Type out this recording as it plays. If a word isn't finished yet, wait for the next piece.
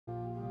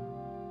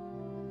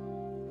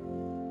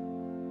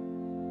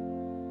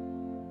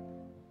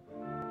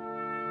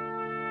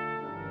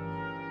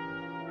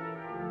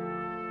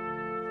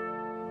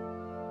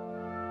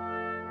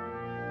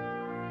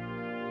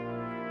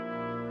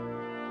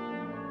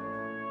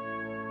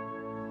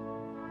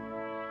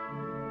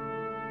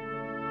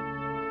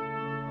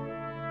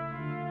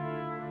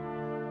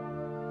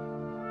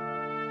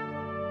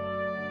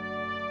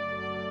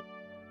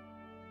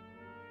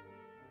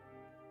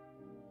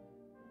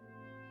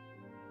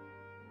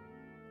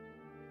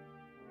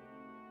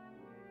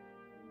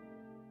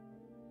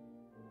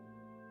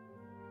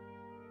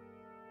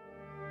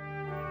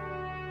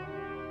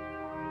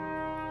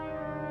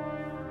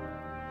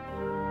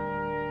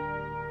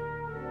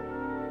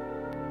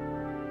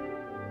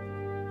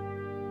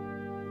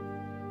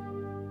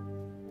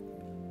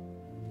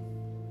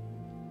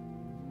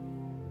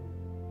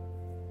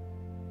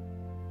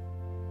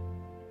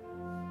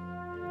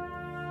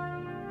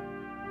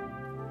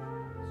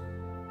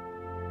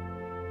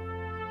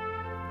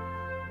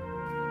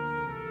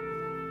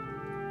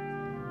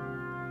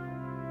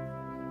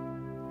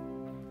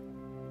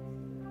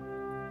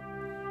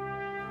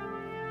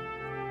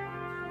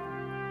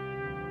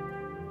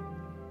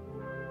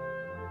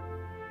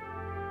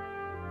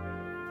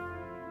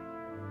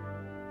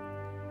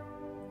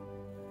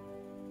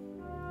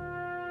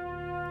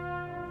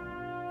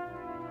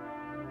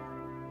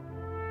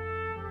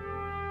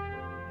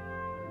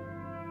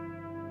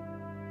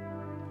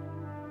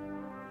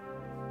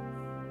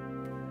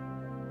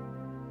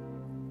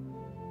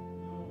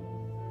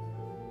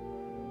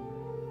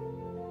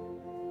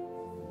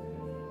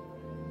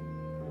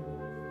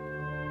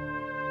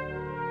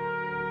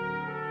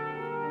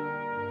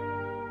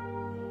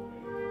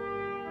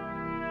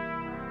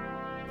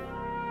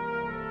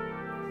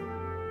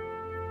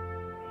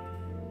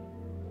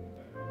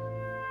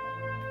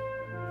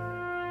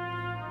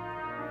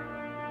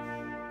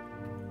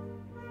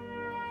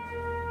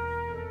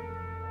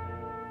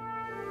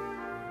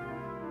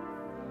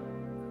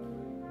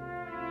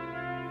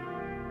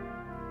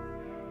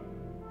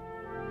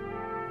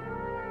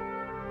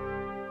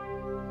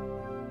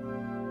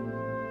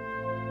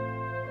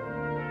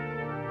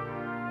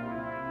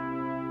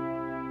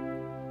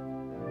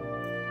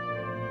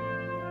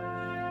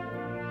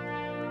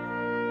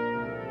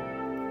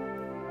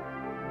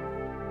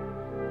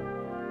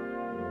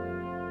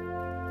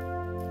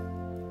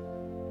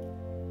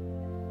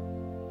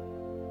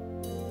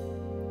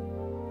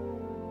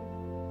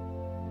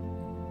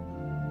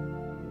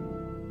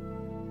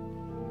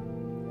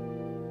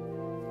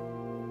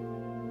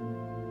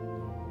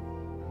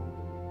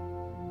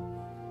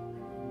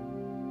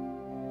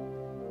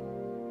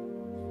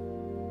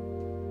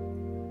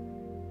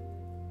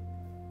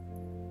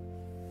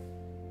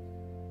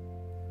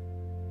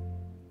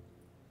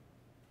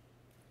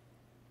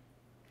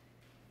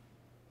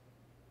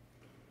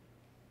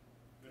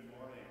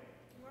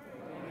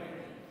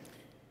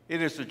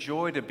It is a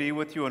joy to be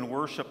with you in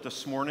worship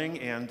this morning,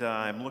 and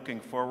I'm looking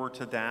forward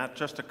to that.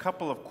 Just a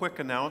couple of quick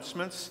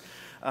announcements.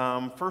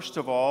 First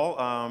of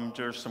all,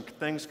 there's some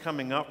things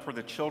coming up for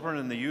the children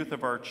and the youth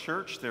of our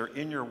church. They're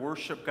in your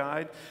worship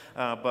guide,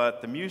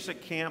 but the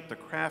music camp, the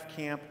craft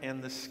camp,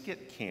 and the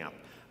skit camp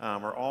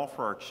are all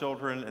for our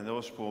children, and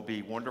those will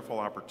be wonderful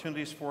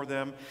opportunities for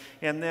them.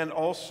 And then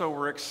also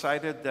we're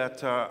excited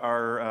that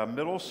our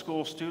middle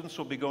school students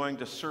will be going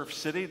to Surf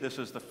City. This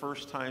is the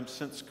first time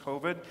since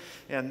COVID,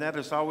 and that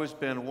has always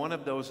been one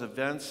of those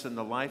events in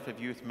the life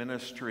of youth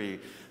ministry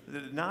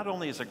that not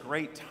only is a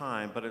great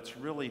time, but it's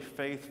really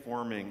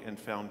faith-forming and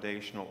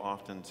foundational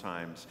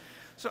oftentimes.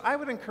 So I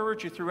would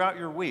encourage you throughout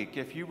your week,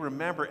 if you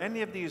remember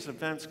any of these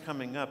events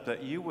coming up,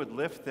 that you would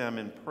lift them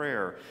in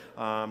prayer.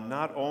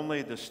 Not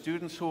only the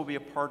students who will be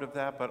a part of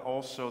that, but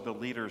also the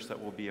leaders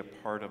that will be a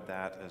part of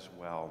that as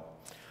well.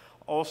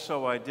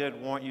 Also, I did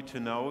want you to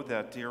know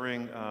that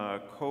during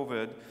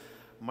COVID,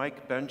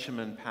 Mike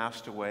Benjamin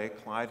passed away,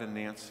 Clyde and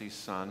Nancy's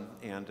son,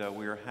 and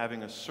we are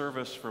having a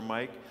service for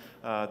Mike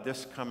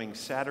this coming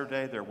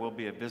Saturday. There will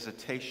be a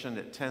visitation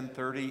at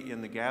 10:30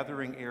 in the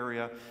gathering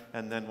area,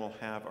 and then we'll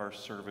have our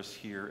service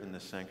here in the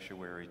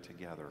sanctuary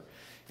together.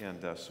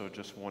 And so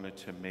just wanted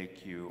to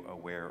make you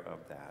aware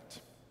of that.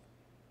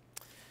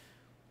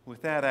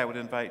 With that, I would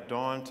invite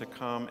Dawn to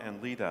come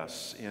and lead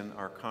us in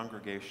our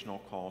congregational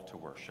call to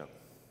worship.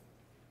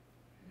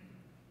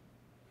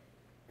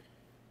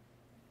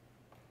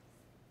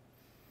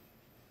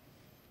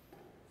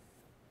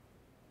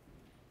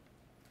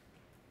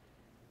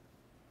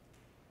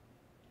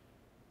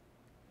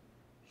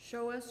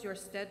 Show us your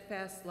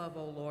steadfast love,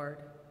 O Lord,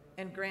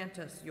 and grant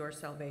us your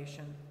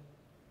salvation.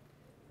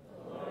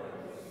 The Lord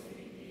will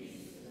speak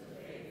peace to the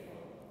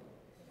faithful,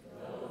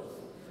 to those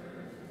who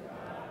turn to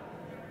God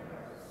in their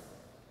hearts.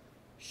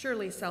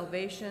 Surely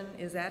salvation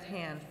is at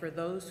hand for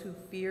those who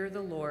fear the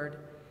Lord,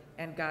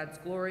 and God's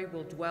glory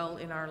will dwell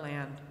in our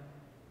land.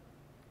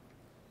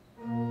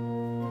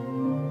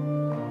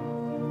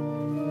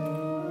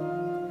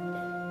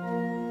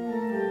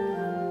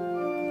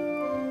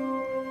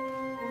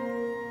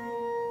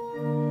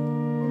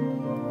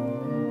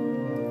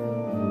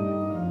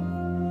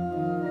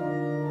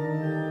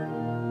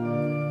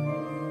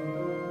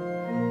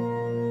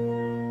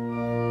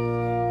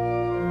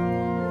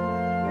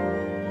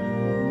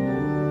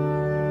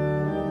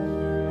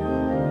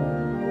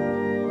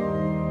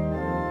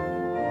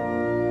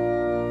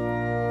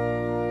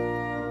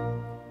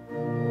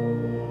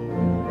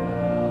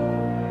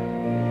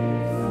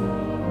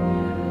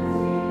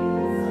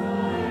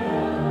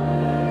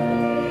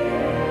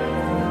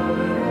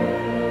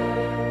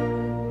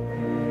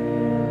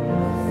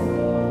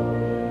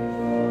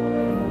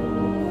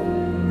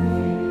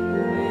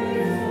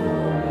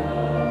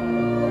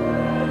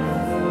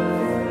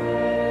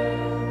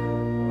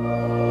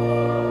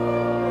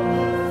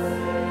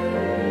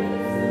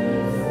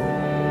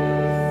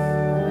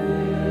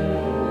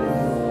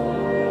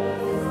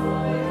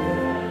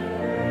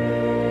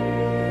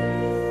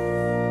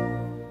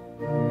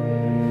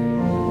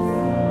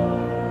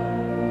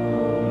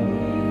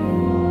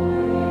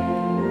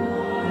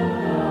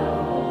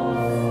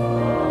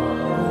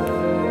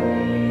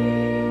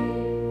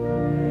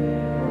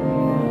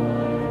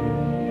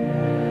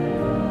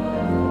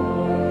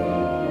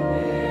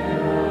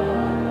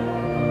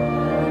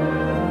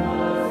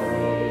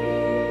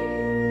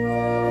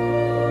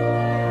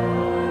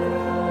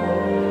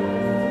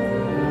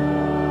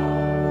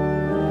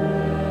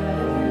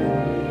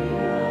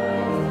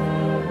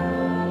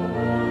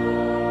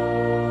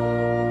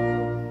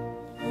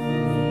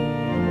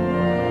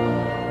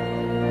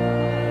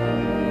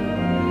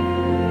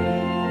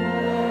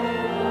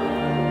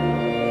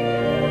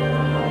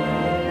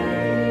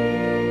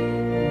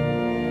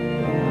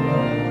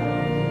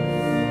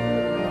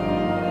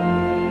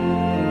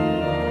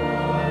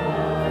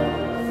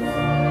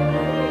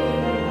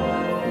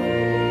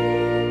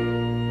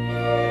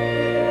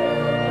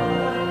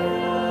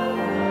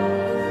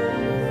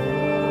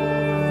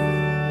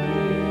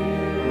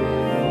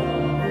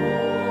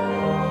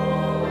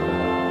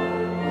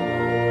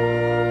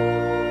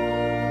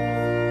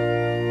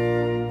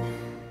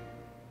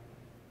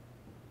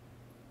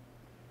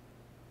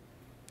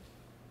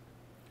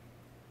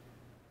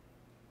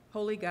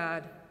 Holy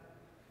God,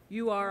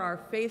 you are our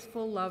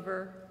faithful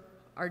lover,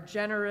 our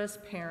generous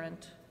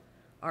parent,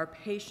 our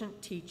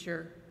patient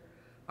teacher,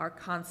 our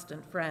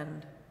constant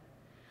friend.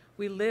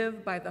 We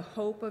live by the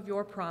hope of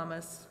your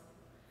promise,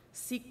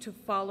 seek to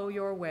follow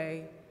your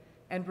way,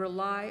 and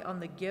rely on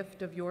the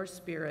gift of your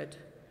Spirit,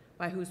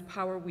 by whose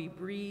power we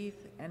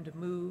breathe and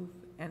move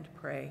and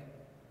pray.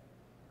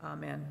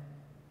 Amen.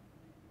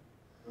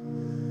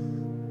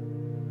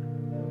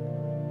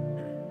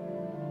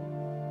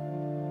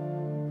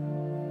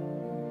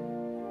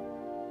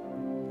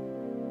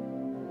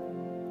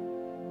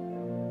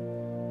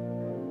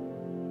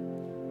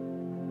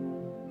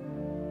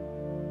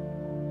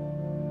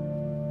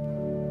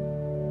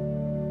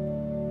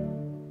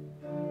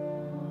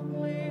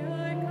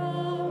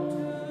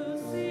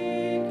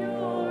 Seek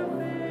your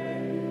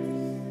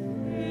face,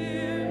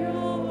 hear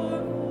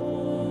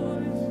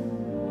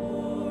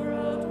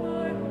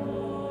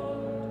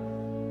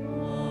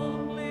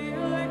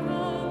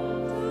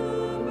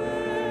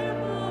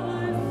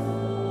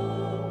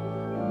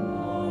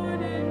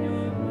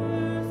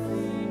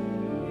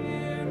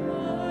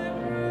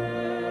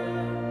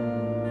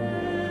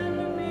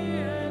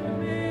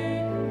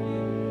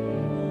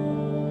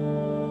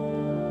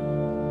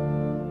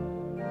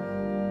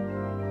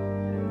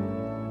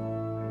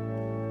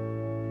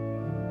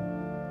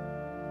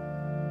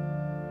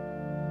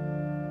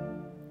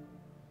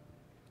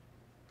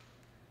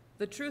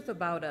The truth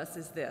about us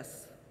is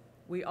this: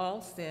 we all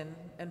sin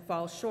and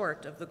fall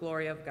short of the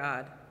glory of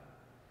God.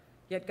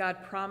 Yet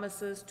God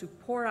promises to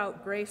pour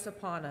out grace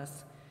upon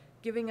us,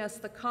 giving us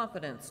the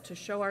confidence to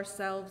show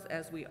ourselves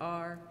as we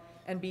are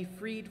and be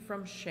freed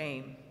from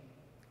shame.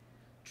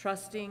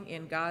 Trusting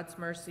in God's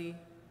mercy,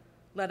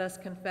 let us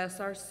confess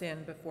our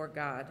sin before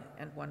God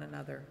and one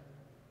another.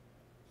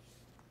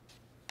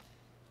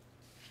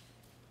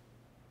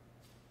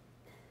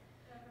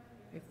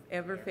 If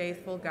ever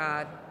faithful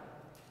God,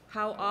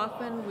 how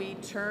often we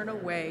turn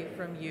away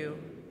from you,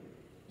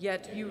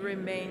 yet you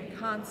remain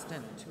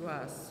constant to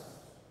us.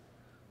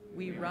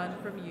 We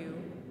run from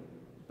you,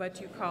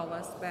 but you call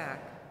us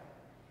back.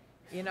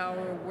 In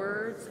our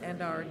words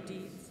and our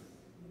deeds,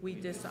 we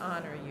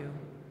dishonor you,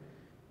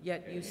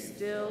 yet you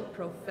still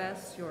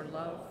profess your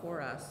love for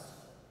us.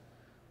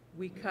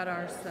 We cut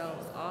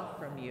ourselves off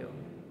from you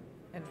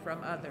and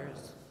from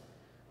others,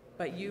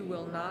 but you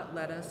will not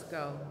let us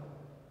go.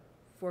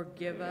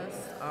 Forgive us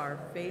our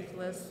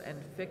faithless and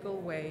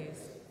fickle ways,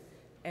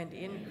 and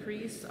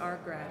increase our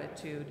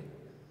gratitude,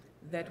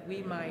 that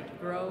we might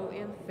grow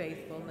in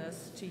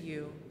faithfulness to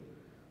you,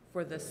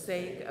 for the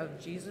sake of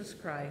Jesus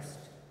Christ,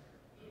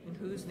 in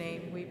whose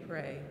name we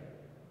pray.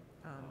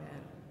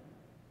 Amen.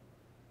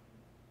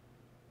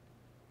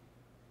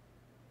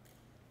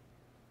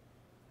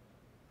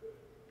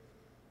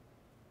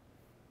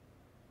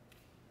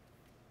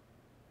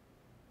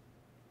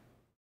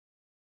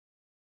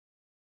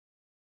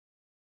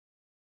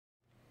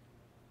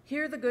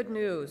 Hear the good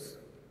news.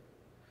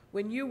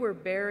 When you were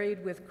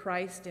buried with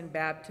Christ in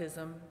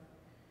baptism,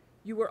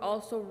 you were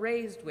also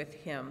raised with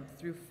him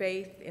through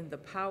faith in the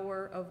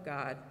power of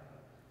God.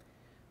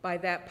 By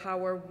that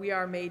power, we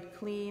are made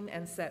clean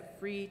and set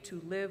free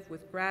to live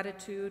with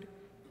gratitude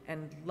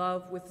and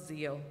love with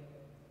zeal.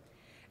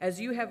 As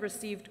you have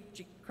received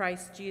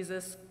Christ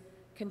Jesus,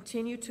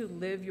 continue to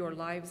live your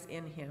lives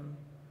in him,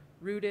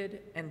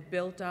 rooted and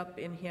built up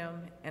in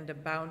him and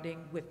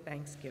abounding with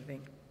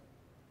thanksgiving.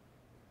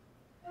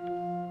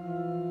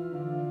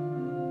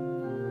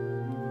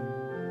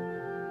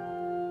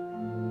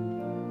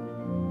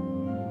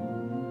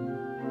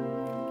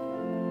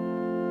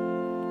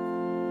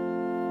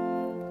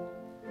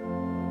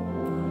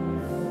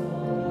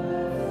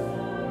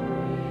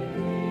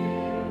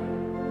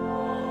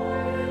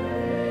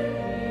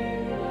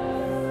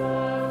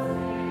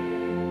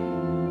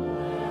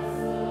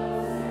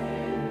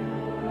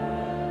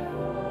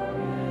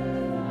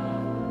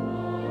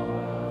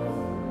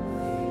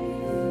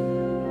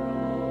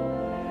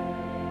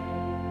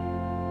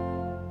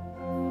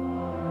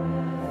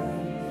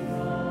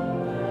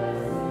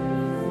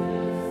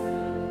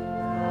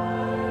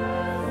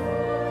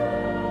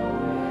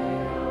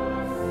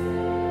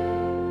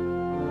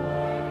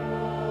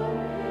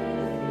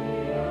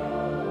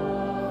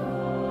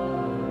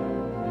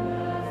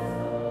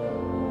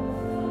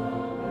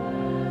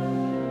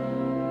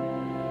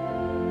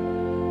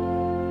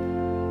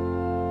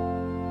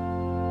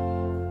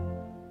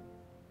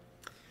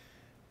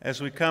 As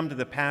we come to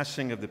the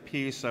passing of the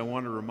peace, I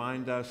want to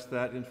remind us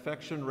that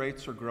infection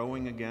rates are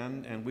growing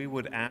again, and we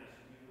would ask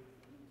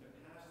you to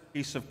pass the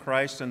peace of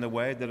Christ in the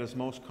way that is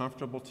most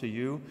comfortable to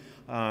you.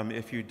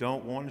 If you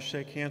don't want to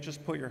shake hands,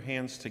 just put your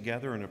hands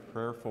together in a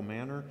prayerful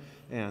manner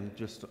and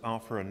just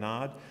offer a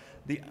nod.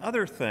 The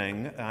other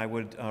thing I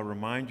would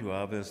remind you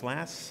of is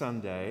last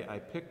Sunday, I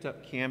picked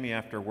up Cammie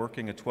after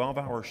working a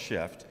 12-hour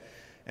shift,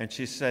 and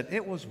she said,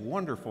 it was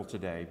wonderful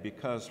today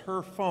because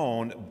her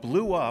phone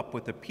blew up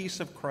with the peace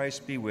of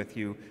Christ be with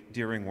you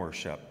during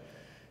worship.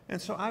 And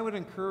so I would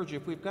encourage you,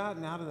 if we've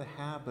gotten out of the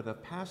habit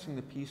of passing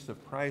the peace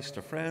of Christ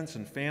to friends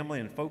and family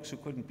and folks who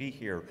couldn't be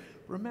here,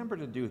 remember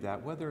to do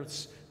that, whether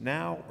it's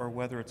now or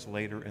whether it's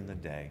later in the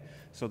day.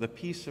 So the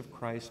peace of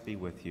Christ be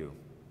with you.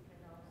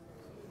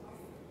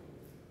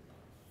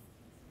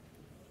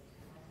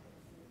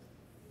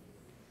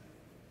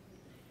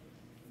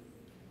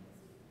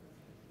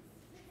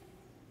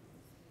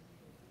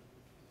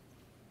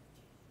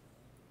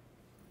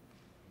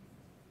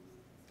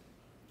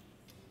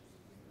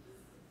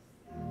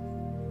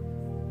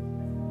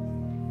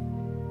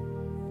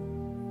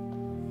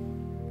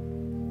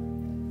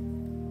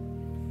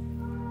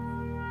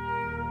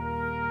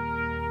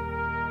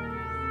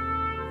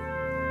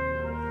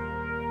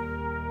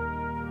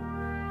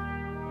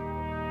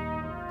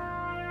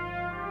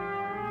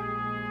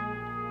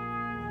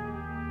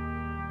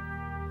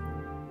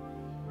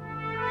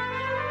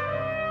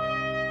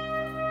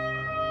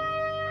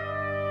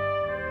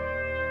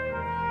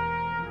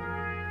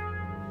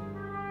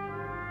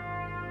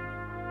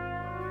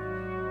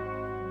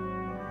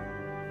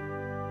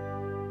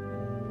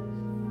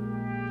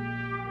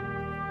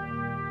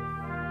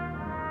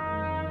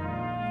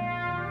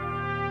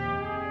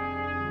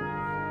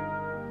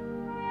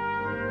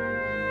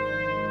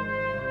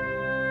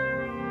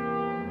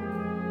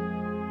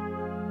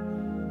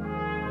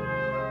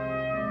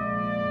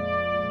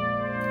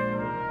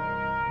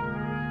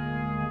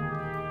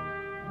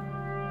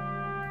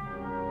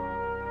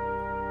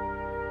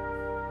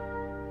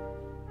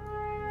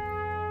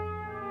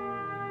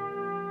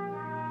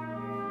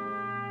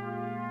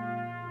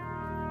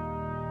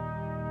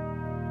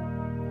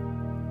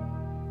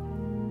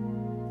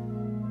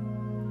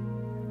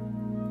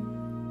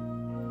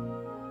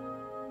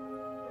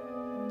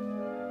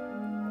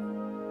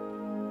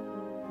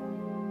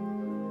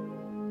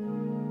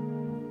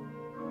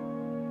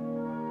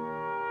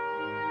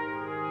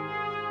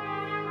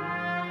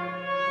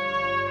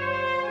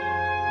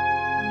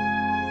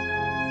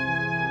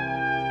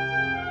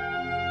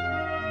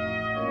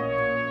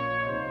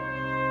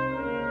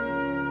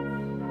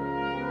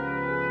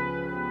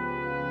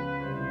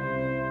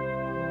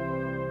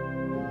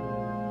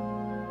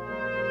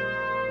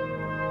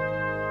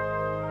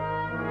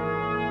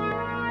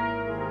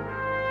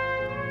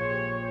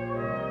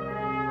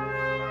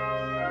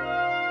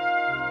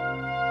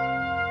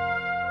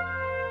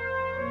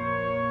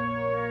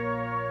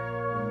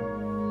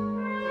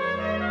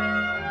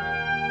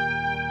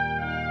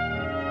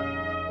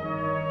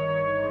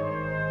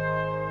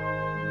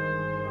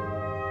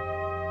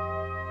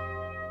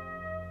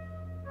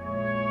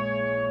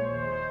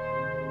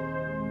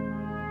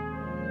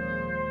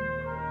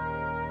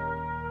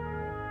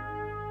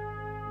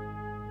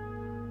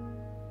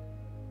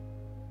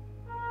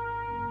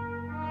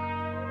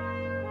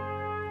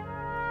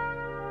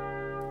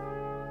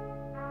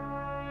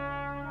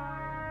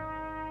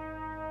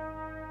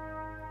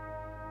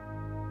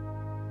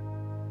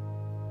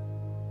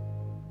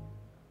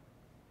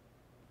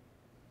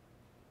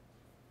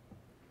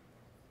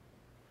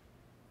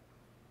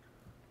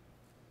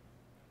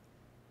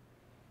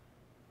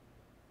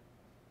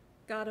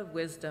 God of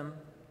wisdom,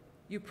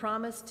 you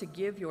promise to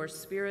give your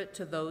Spirit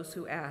to those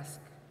who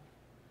ask.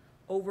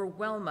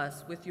 Overwhelm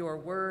us with your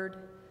word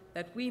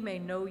that we may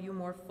know you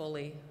more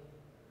fully,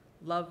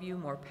 love you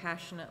more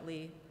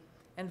passionately,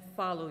 and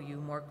follow you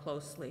more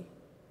closely.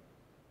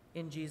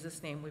 In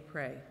Jesus' name we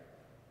pray.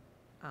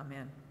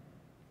 Amen.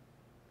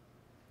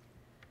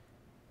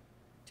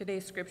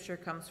 Today's scripture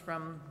comes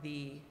from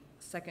the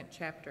 2nd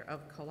chapter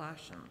of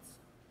Colossians.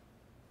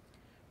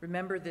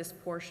 Remember this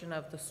portion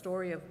of the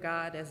story of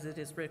God as it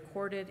is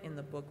recorded in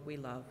the book we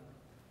love.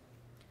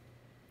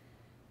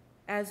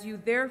 As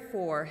you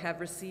therefore have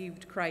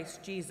received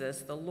Christ Jesus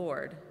the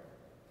Lord,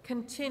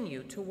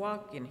 continue to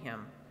walk in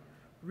him,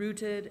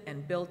 rooted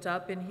and built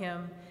up in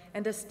him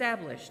and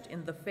established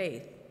in the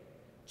faith,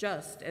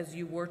 just as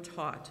you were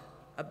taught,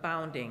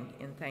 abounding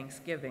in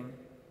thanksgiving.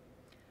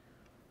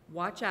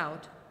 Watch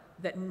out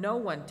that no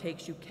one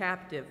takes you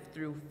captive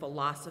through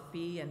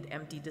philosophy and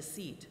empty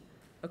deceit,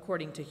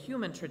 according to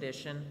human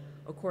tradition,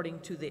 according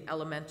to the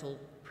elemental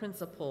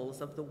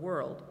principles of the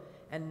world,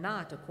 and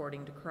not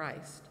according to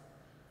Christ.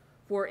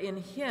 For in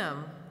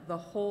him the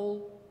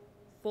whole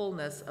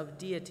fullness of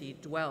deity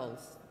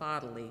dwells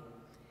bodily,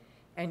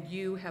 and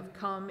you have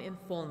come in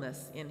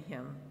fullness in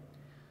him,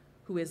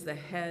 who is the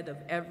head of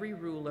every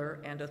ruler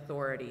and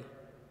authority.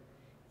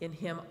 In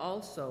him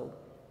also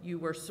you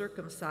were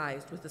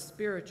circumcised with a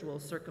spiritual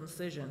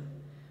circumcision,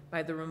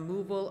 by the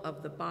removal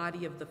of the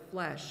body of the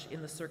flesh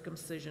in the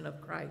circumcision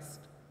of Christ.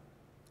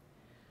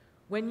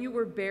 When you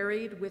were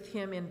buried with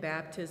him in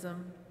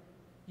baptism,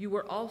 you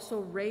were also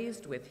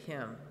raised with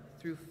him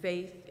through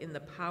faith in the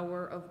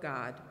power of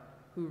God,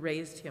 who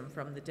raised him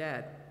from the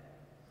dead.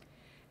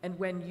 And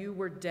when you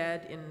were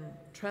dead in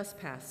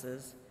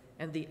trespasses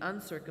and the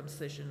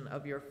uncircumcision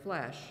of your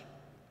flesh,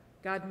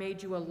 God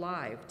made you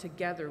alive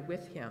together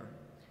with him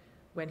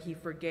when he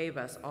forgave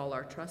us all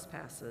our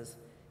trespasses,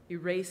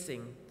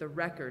 erasing the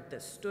record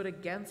that stood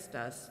against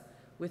us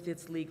with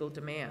its legal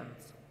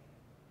demands.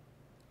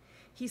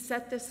 He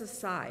set this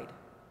aside,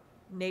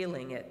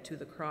 nailing it to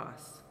the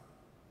cross.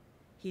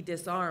 He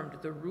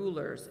disarmed the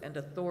rulers and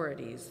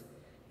authorities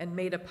and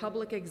made a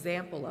public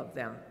example of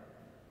them,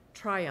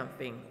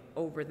 triumphing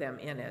over them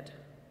in it.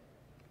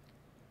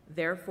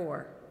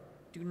 Therefore,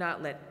 do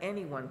not let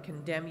anyone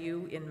condemn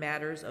you in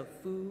matters of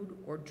food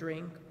or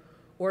drink,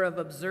 or of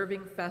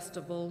observing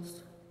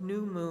festivals,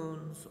 new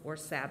moons, or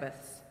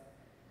Sabbaths.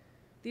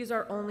 These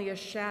are only a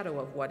shadow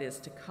of what is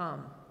to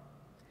come,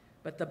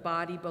 but the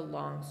body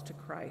belongs to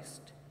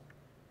Christ.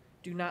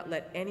 Do not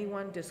let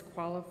anyone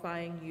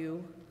disqualifying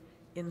you,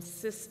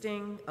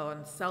 insisting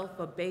on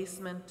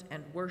self-abasement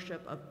and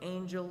worship of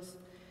angels,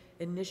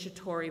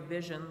 initiatory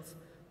visions,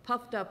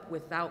 puffed up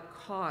without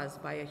cause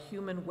by a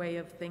human way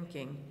of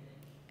thinking,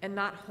 and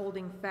not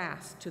holding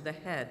fast to the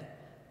head,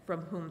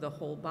 from whom the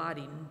whole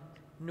body,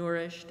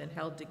 nourished and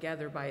held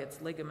together by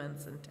its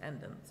ligaments and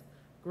tendons,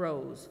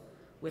 grows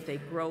with a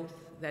growth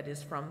that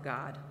is from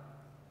God.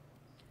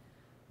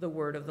 The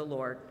word of the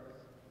Lord.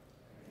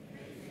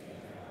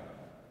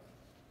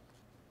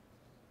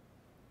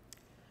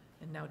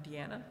 And now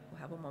Deanna will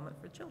have a moment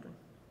for children.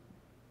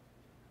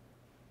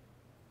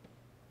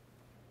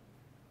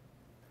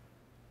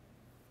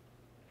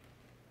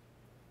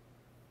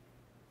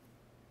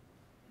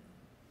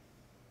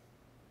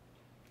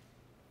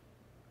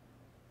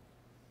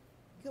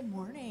 Good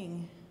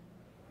morning,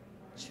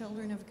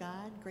 children of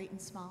God, great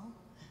and small.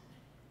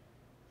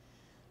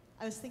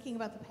 I was thinking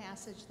about the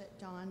passage that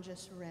Dawn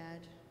just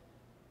read.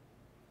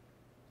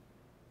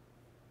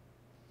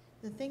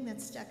 The thing that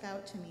stuck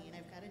out to me, and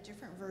I've got a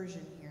different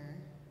version here.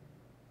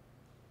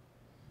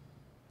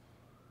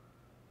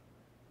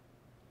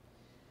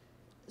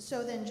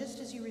 So then, just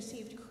as you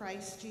received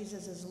Christ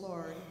Jesus as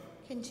Lord,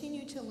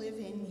 continue to live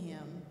in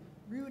him,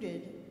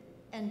 rooted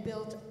and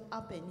built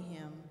up in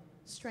him,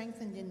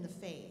 strengthened in the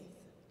faith.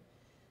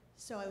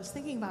 So I was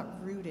thinking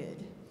about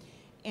rooted,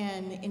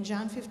 and in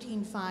John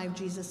 15:5,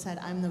 Jesus said,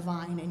 I'm the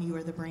vine and you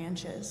are the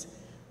branches.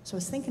 So I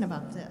was thinking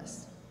about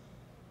this.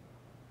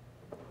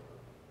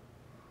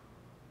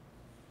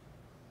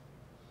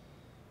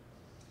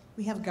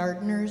 We have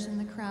gardeners in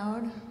the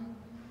crowd.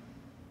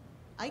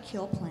 I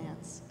kill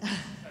plants. Isn't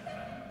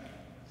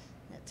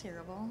that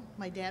terrible?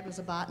 My dad was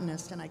a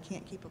botanist and I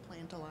can't keep a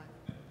plant alive.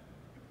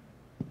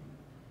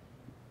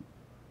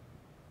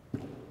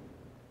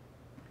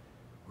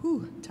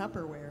 Whew,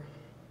 Tupperware.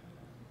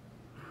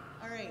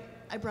 All right,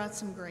 I brought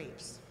some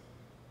grapes.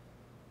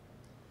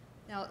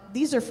 Now,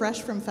 these are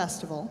fresh from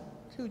Festival,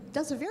 who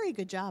does a very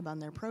good job on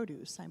their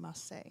produce, I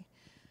must say.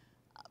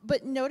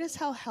 But notice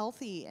how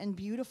healthy and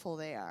beautiful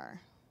they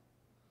are.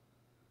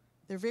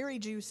 They're very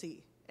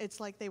juicy. It's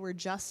like they were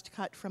just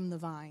cut from the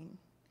vine.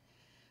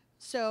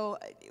 So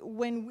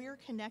when we're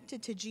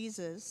connected to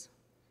Jesus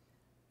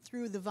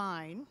through the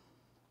vine,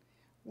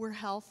 we're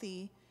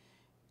healthy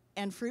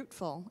and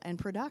fruitful and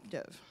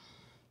productive.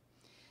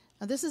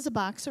 Now this is a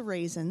box of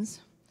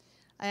raisins.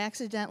 I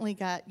accidentally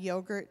got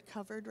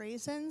yogurt-covered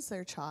raisins.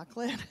 They're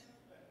chocolate,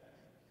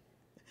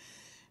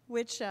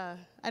 which I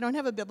don't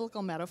have a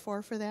biblical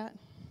metaphor for that.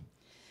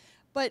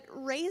 But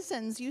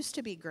raisins used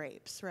to be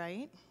grapes,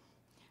 right?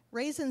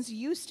 Raisins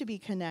used to be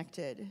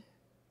connected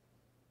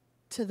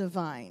to the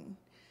vine.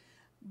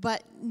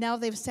 But now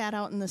they've sat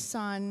out in the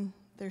sun,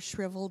 they're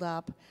shriveled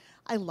up.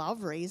 I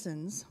love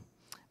raisins,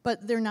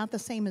 but they're not the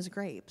same as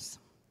grapes.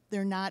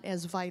 They're not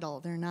as vital,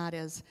 they're not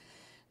as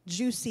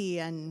juicy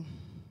and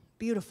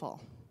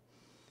beautiful.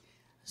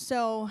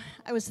 So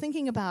I was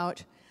thinking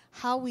about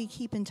how we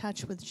keep in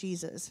touch with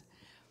Jesus.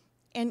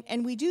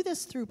 And we do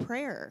this through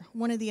prayer.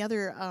 One of the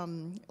other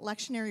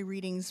lectionary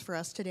readings for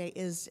us today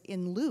is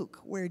in Luke,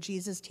 where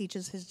Jesus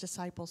teaches his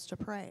disciples to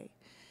pray.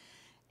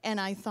 And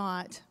I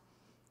thought,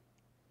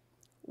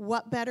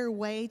 what better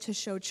way to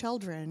show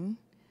children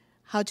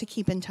how to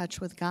keep in touch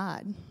with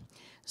God?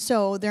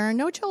 So there are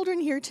no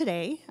children here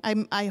today.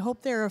 I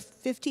hope there are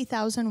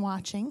 50,000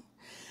 watching.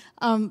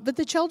 But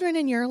the children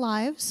in your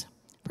lives,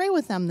 pray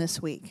with them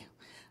this week.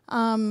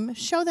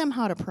 Show them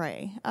how to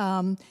pray.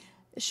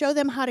 Show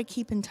them how to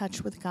keep in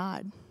touch with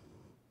God.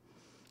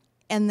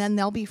 And then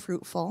they'll be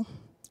fruitful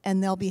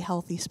and they'll be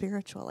healthy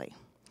spiritually.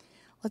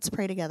 Let's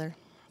pray together.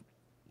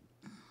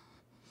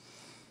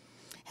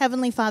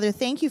 Heavenly Father,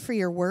 thank you for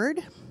your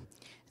word.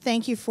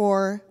 Thank you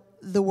for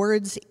the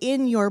words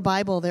in your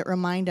Bible that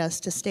remind us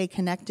to stay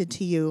connected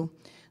to you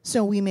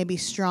so we may be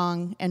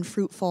strong and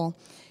fruitful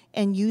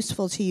and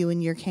useful to you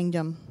in your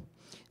kingdom.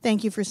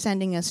 Thank you for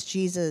sending us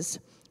Jesus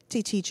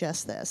to teach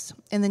us this.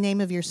 In the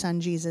name of your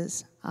Son,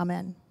 Jesus,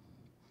 amen.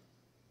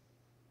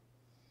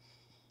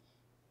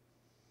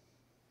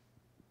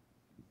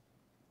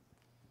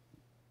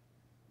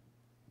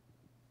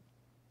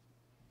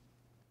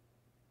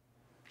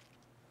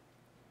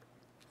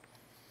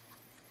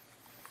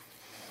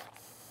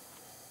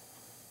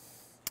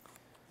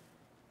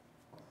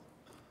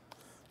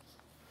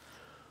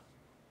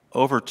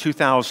 Over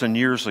 2,000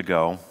 years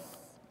ago,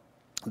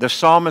 the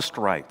psalmist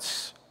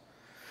writes,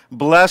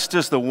 "Blessed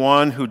is the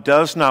one who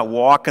does not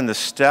walk in the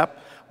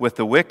step with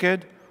the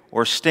wicked,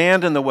 or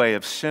stand in the way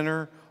of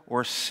sinner,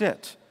 or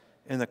sit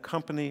in the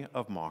company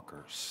of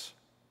mockers,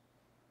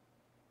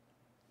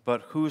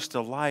 but whose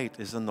delight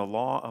is in the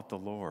law of the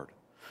Lord,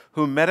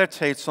 who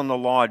meditates on the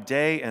law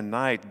day and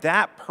night.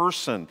 That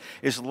person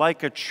is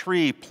like a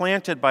tree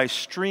planted by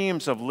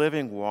streams of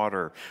living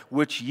water,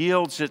 which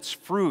yields its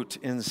fruit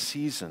in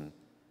season,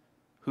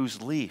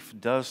 whose leaf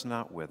does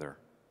not wither.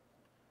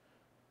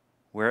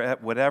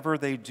 Whatever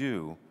they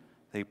do,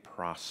 they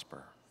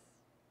prosper."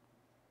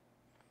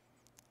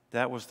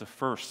 That was the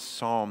first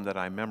psalm that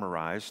I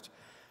memorized.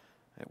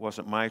 It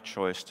wasn't my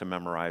choice to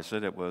memorize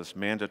it. It was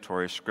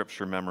mandatory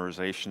scripture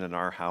memorization in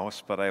our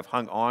house, but I've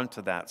hung on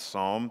to that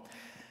psalm.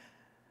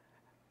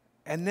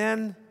 And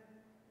then,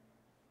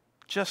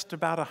 just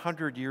about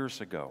 100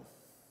 years ago,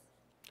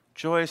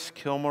 Joyce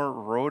Kilmer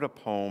wrote a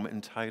poem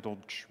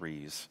entitled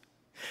Trees.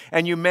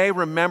 And you may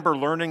remember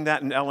learning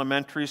that in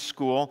elementary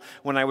school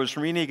when I was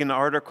reading an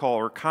article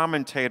or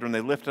commentator and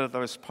they lifted up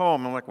this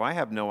poem. I'm like, well, I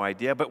have no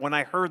idea. But when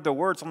I heard the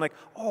words, I'm like,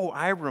 oh,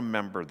 I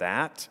remember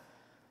that.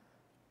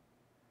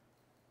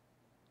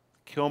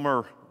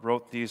 Kilmer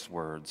wrote these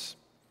words,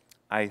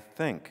 "I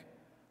think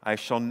I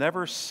shall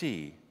never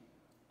see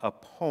a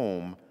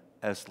poem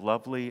as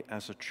lovely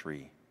as a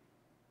tree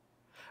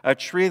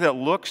that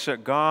looks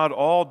at God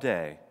all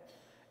day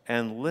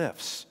and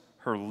lifts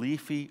her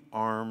leafy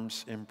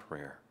arms in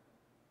prayer."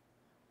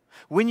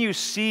 When you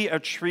see a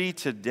tree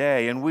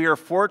today, and we are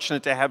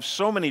fortunate to have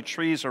so many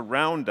trees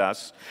around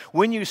us,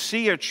 when you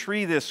see a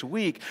tree this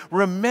week,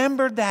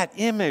 remember that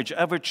image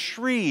of a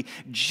tree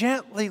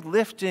gently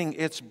lifting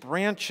its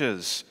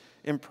branches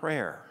in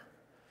prayer.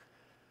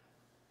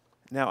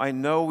 Now, I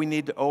know we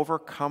need to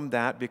overcome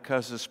that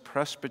because as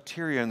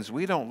Presbyterians,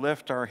 we don't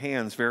lift our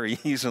hands very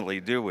easily,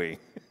 do we?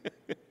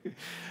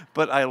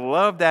 But I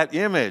love that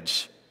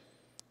image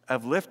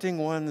of lifting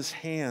one's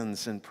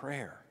hands in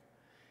prayer.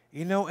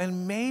 You know,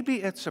 and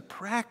maybe it's a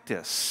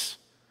practice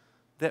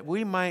that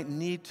we might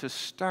need to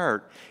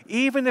start,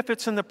 even if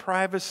it's in the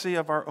privacy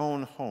of our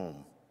own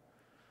home.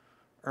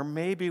 Or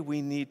maybe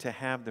we need to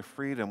have the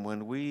freedom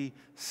when we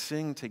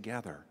sing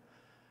together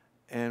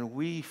and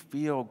we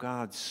feel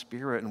God's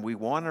Spirit and we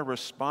want to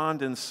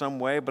respond in some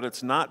way, but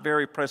it's not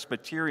very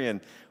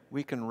Presbyterian,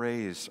 we can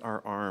raise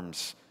our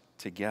arms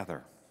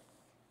together.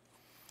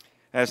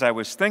 As I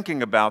was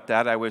thinking about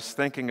that, I was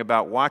thinking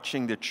about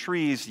watching the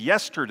trees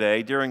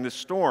yesterday during the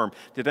storm.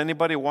 Did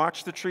anybody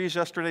watch the trees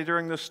yesterday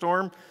during the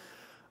storm?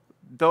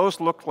 Those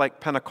looked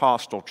like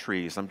Pentecostal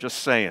trees, I'm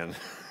just saying.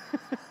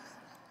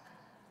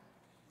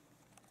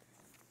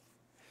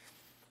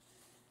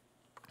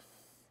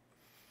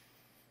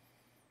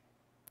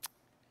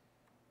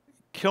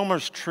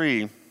 Kilmer's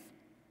tree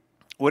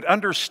would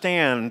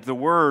understand the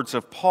words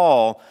of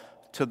Paul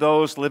to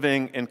those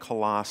living in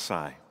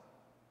Colossae.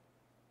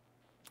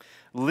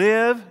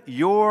 Live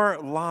your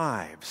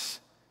lives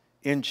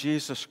in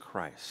Jesus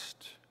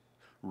Christ,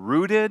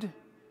 rooted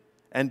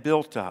and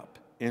built up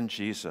in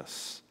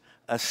Jesus,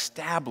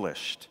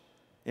 established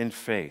in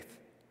faith,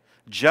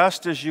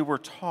 just as you were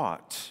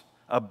taught,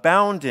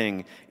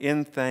 abounding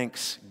in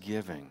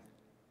thanksgiving.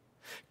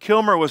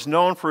 Kilmer was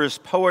known for his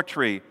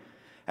poetry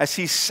as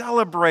he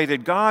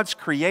celebrated God's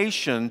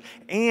creation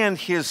and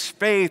his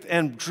faith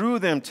and drew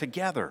them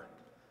together.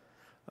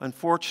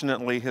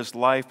 Unfortunately, his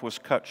life was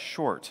cut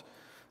short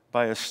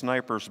by a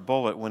sniper's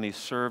bullet when he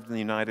served in the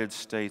United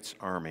States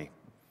Army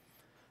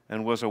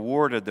and was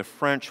awarded the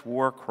French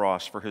War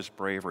Cross for his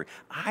bravery.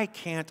 I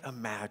can't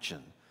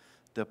imagine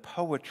the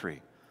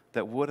poetry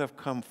that would have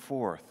come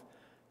forth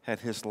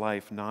had his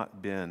life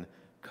not been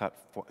cut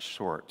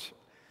short.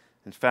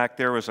 In fact,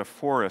 there was a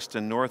forest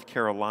in North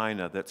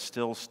Carolina that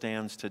still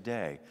stands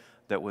today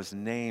that was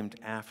named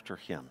after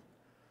him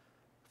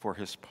for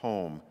his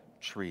poem,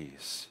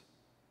 Trees.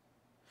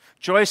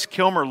 Joyce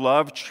Kilmer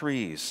loved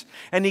trees,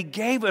 and he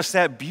gave us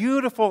that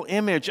beautiful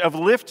image of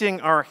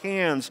lifting our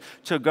hands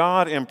to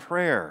God in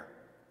prayer.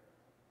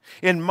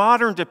 In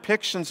modern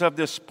depictions of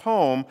this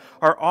poem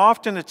are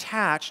often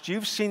attached,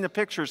 you've seen the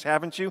pictures,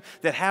 haven't you,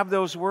 that have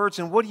those words,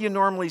 and what do you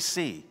normally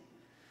see?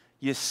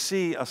 You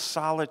see a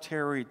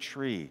solitary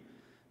tree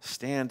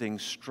standing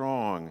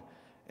strong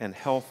and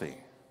healthy.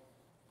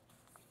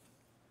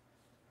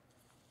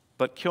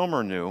 But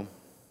Kilmer knew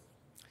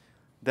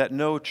that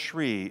no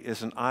tree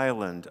is an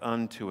island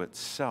unto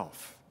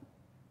itself.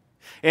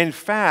 In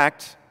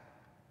fact,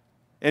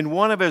 in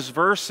one of his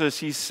verses,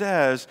 he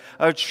says,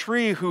 a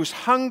tree whose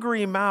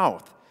hungry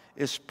mouth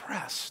is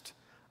pressed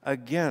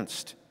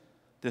against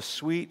the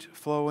sweet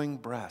flowing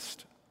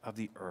breast of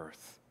the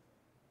earth.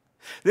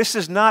 This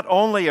is not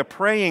only a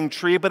praying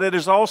tree, but it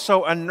is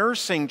also a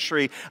nursing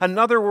tree. In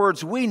other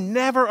words, we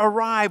never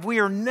arrive, we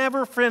are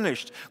never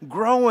finished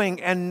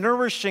growing and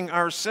nourishing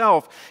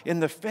ourselves in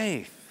the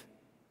faith.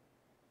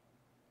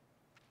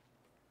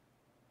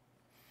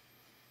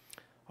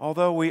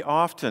 Although we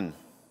often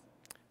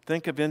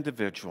think of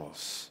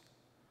individuals,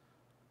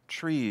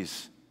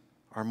 trees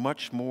are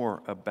much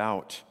more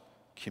about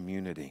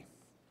community.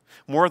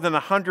 More than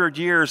 100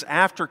 years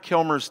after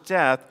Kilmer's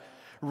death,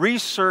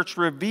 research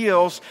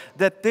reveals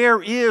that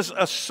there is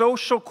a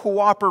social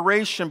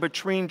cooperation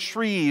between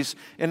trees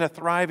in a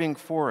thriving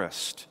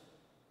forest.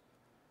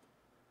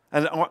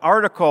 An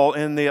article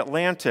in The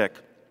Atlantic,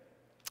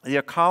 the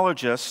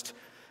ecologist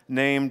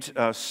named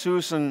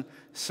Susan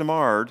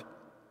Simard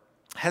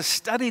has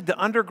studied the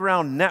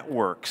underground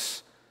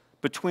networks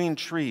between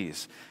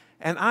trees.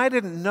 And I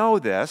didn't know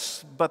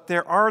this, but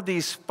there are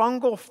these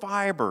fungal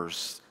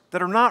fibers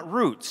that are not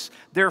roots.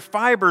 They're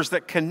fibers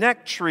that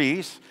connect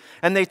trees,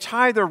 and they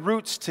tie the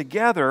roots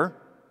together,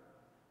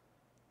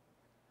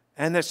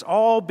 and it's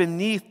all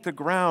beneath the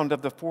ground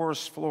of the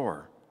forest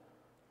floor.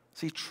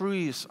 See,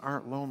 trees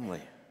aren't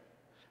lonely.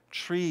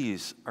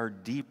 Trees are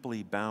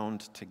deeply bound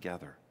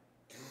together.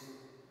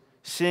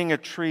 Seeing a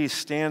tree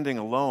standing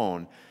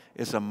alone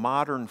is a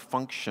modern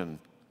function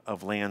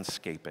of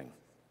landscaping.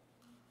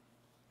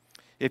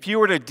 If you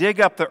were to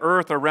dig up the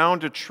earth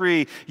around a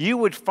tree, you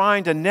would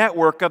find a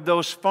network of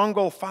those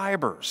fungal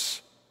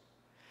fibers.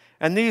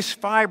 And these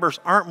fibers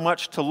aren't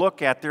much to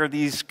look at. They're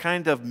these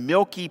kind of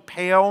milky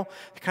pale,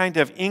 kind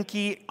of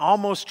inky,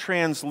 almost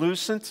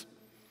translucent.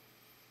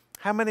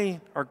 How many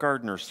are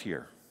gardeners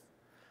here?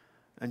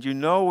 And you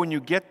know when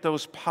you get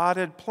those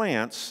potted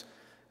plants,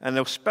 and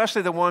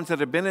especially the ones that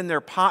have been in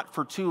their pot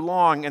for too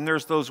long, and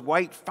there's those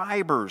white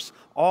fibers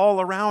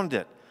all around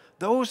it.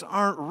 Those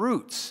aren't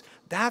roots.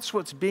 That's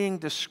what's being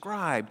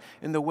described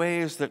in the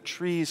ways that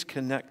trees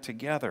connect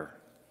together.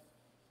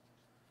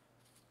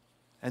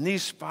 And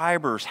these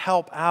fibers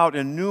help out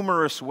in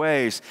numerous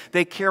ways.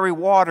 They carry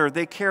water,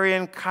 they carry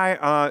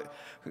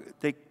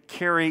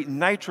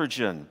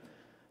nitrogen,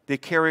 they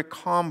carry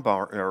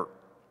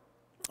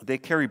they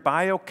carry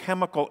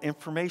biochemical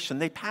information.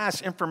 They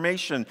pass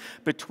information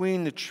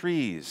between the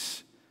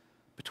trees,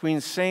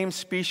 between same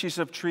species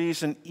of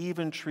trees and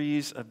even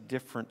trees of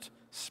different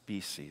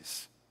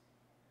species.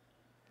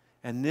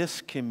 And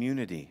this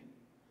community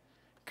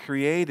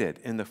created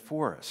in the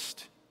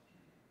forest,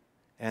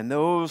 and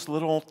those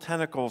little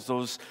tentacles,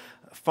 those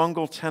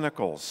fungal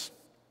tentacles,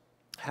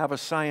 have a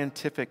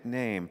scientific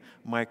name,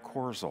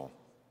 mycorrhizal.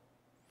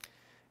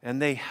 And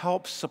they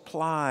help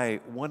supply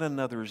one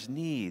another's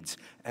needs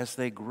as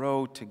they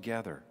grow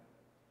together.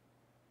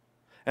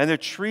 And the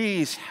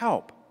trees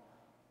help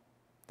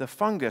the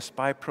fungus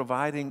by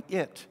providing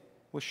it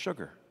with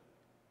sugar.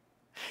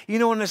 You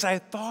know, and as I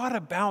thought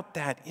about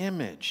that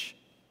image,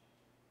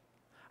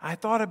 I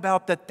thought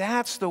about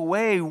that's the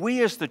way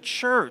we as the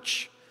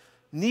church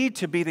need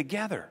to be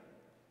together.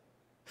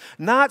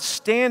 Not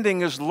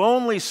standing as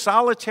lonely,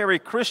 solitary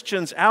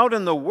Christians out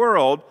in the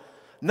world,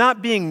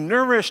 not being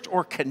nourished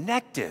or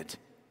connected,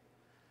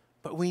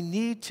 but we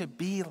need to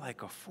be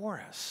like a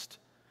forest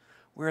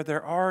where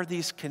there are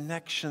these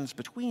connections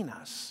between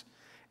us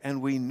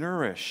and we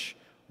nourish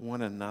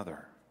one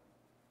another.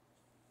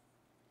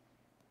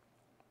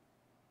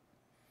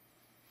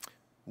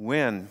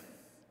 When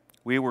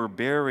we were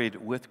buried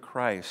with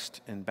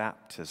Christ in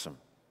baptism,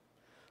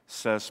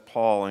 says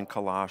Paul in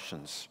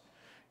Colossians,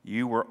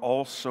 you were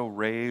also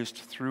raised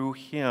through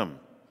him,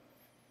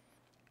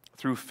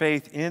 through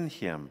faith in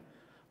him,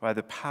 by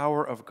the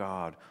power of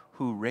God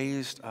who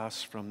raised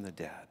us from the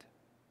dead.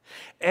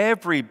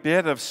 Every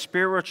bit of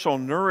spiritual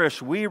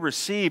nourish we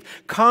receive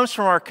comes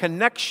from our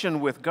connection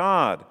with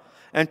God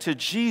and to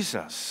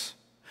Jesus.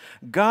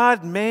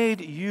 God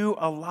made you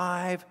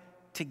alive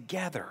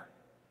together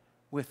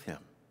with Him.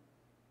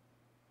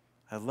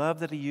 I love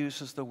that He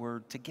uses the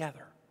word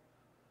together,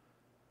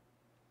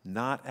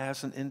 not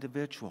as an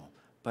individual,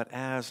 but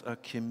as a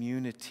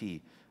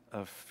community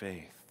of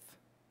faith.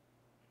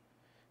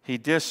 He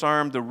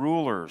disarmed the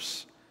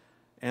rulers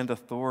and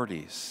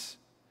authorities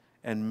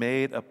and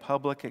made a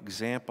public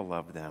example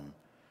of them,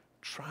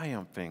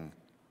 triumphing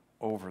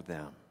over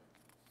them.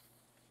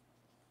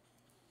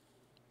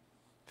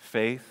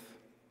 Faith,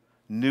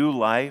 new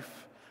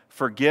life,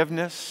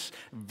 forgiveness,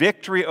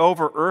 victory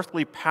over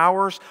earthly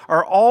powers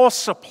are all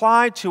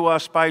supplied to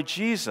us by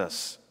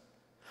Jesus,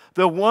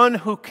 the one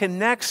who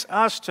connects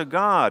us to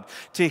God,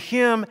 to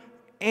Him,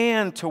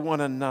 and to one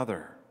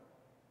another.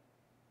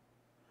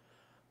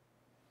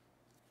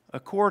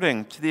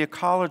 According to the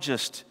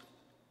ecologist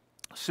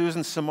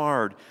Susan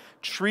Simard,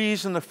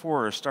 trees in the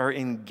forest are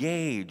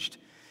engaged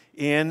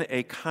in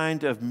a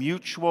kind of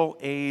mutual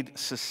aid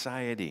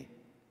society,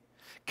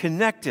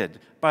 connected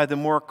by the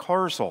more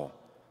causal.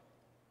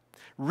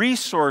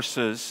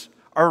 Resources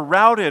are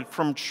routed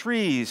from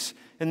trees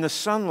in the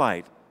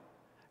sunlight,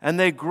 and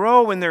they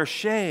grow in their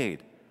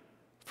shade.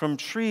 From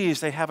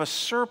trees, they have a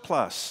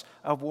surplus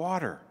of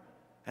water,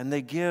 and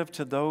they give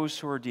to those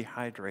who are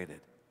dehydrated.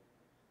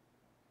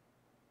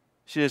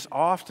 She has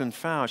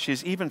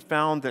even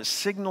found that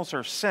signals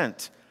are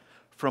sent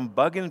from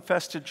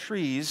bug-infested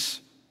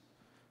trees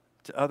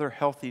to other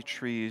healthy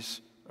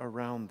trees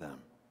around them.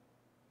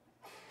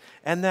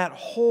 And that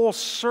whole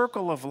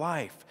circle of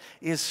life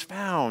is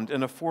found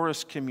in a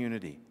forest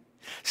community.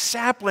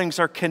 Saplings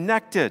are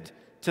connected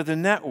to the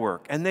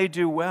network, and they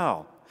do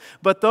well.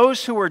 But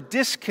those who are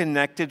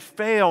disconnected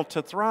fail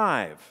to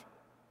thrive.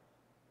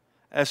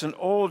 As an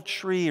old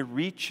tree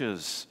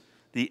reaches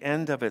the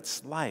end of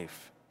its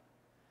life,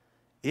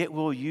 it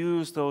will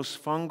use those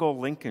fungal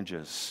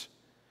linkages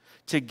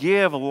to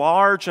give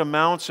large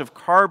amounts of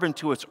carbon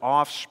to its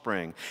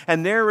offspring.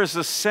 And there is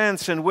a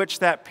sense in which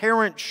that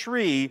parent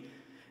tree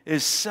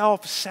is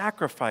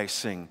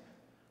self-sacrificing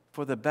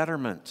for the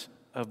betterment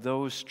of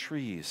those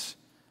trees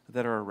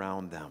that are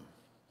around them.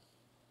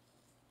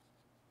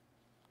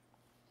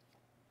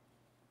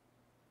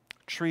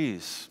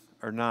 Trees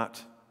are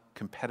not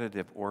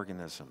competitive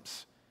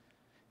organisms.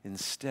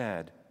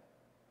 Instead,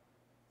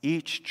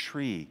 each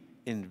tree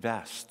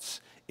invests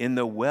in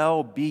the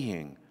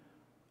well-being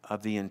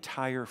of the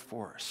entire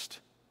forest,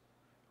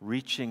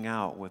 reaching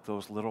out with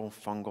those little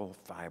fungal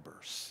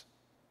fibers.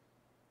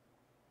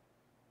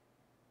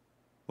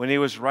 When he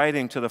was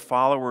writing to the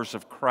followers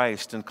of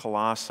Christ in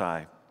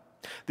Colossae,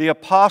 the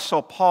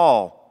Apostle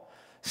Paul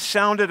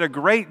sounded a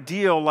great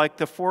deal like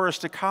the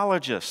forest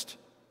ecologist.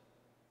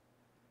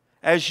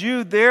 As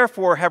you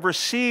therefore have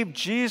received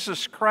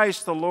Jesus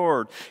Christ the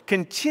Lord,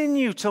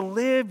 continue to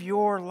live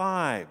your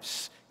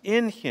lives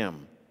in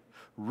Him,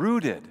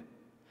 rooted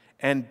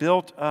and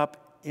built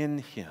up in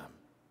Him.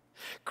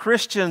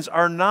 Christians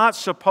are not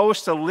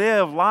supposed to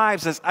live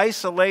lives as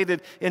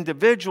isolated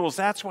individuals.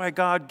 That's why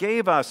God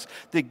gave us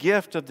the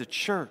gift of the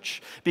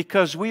church,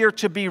 because we are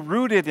to be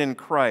rooted in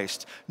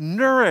Christ,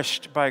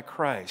 nourished by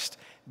Christ,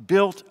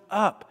 built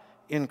up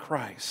in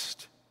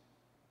Christ.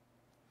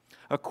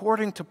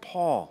 According to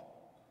Paul,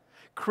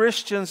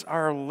 Christians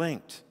are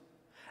linked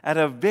at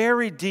a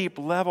very deep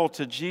level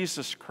to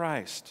Jesus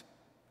Christ.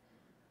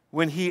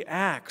 When He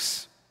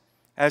acts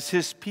as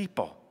His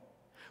people,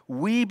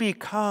 we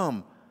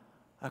become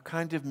a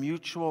kind of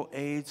mutual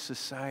aid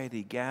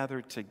society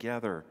gathered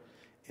together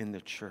in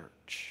the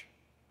church.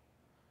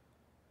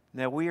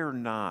 Now, we are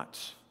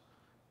not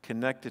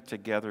connected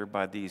together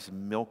by these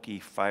milky,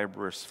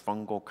 fibrous,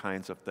 fungal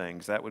kinds of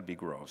things. That would be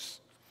gross.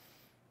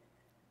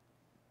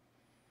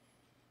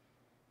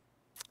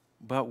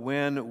 But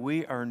when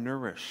we are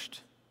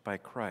nourished by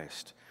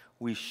Christ,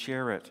 we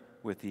share it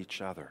with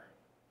each other.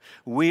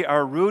 We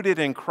are rooted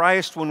in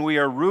Christ when we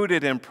are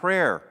rooted in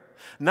prayer,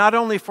 not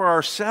only for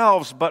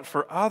ourselves, but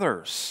for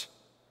others.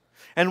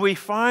 And we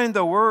find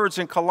the words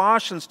in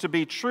Colossians to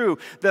be true,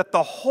 that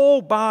the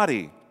whole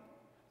body,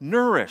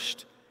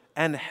 nourished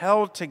and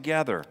held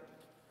together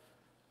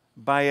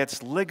by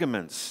its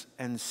ligaments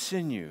and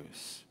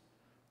sinews,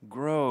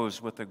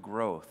 grows with a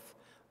growth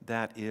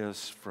that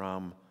is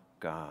from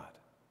God.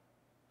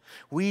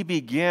 We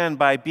begin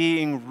by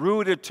being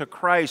rooted to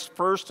Christ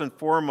first and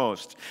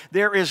foremost.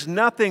 There is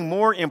nothing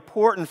more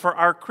important for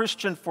our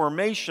Christian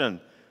formation,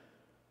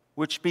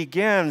 which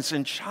begins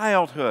in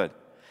childhood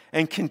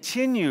and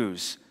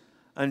continues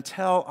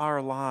until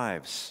our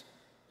lives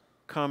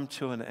come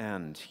to an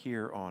end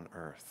here on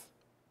earth.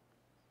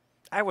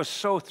 I was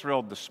so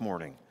thrilled this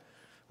morning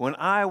when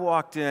I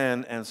walked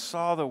in and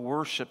saw the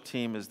worship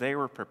team as they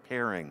were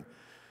preparing,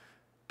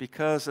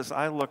 because as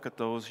I look at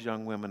those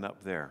young women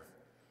up there,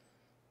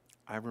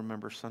 I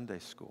remember Sunday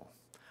school.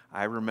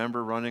 I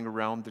remember running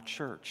around the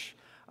church.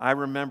 I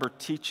remember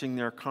teaching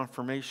their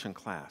confirmation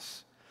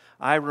class.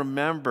 I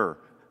remember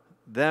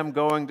them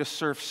going to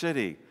Surf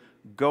City,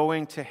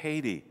 going to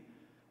Haiti,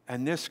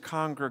 And this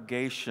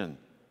congregation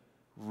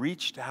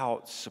reached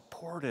out,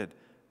 supported,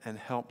 and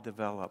helped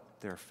develop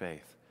their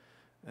faith.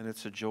 And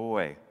it's a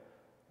joy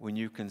when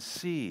you can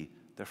see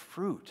the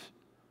fruit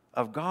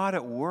of God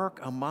at work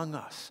among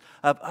us,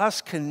 of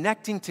us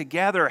connecting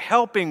together,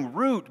 helping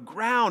root,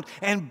 ground,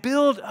 and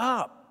build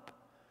up.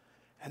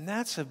 And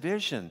that's a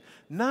vision,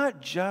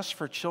 not just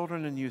for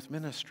children and youth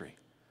ministry.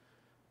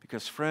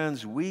 Because,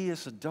 friends, we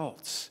as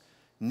adults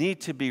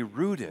need to be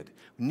rooted,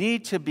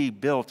 need to be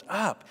built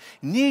up,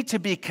 need to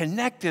be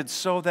connected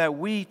so that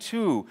we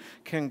too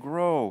can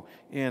grow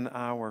in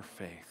our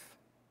faith.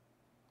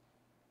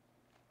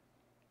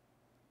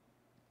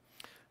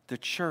 The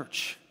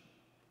church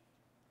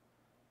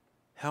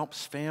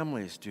helps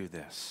families do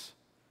this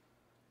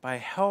by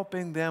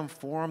helping them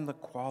form the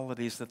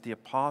qualities that the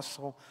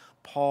Apostle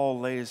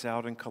Paul lays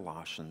out in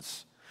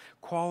Colossians.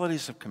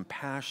 Qualities of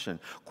compassion,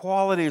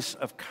 qualities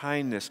of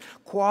kindness,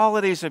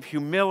 qualities of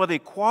humility,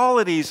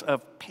 qualities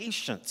of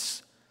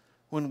patience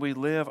when we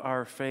live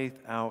our faith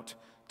out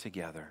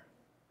together.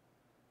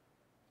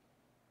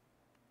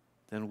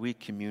 Then we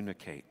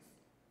communicate.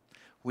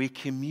 We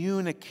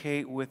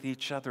communicate with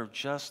each other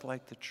just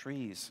like the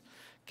trees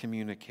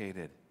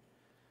communicated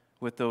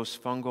with those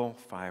fungal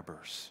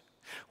fibers.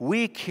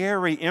 We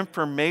carry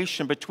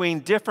information between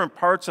different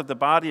parts of the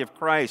body of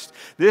Christ.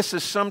 This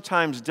is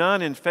sometimes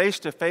done in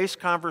face-to-face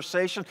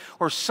conversation,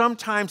 or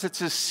sometimes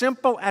it's as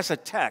simple as a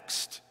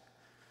text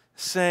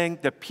saying,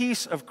 "The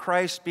peace of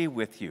Christ be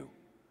with you."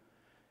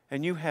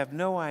 And you have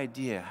no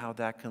idea how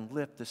that can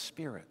lift the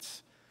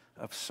spirits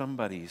of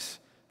somebody's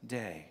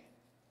day.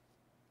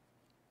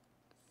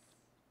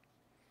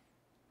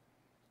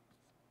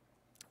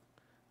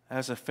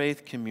 As a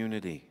faith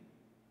community,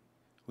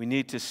 we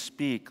need to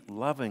speak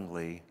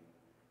lovingly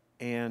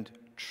and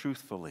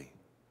truthfully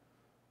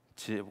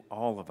to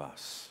all of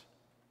us.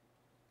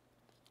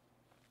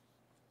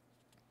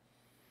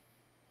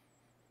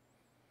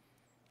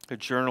 A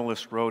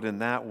journalist wrote in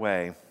that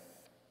way,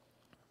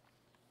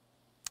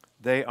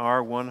 "They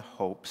are, one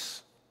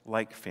hopes,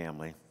 like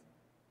family.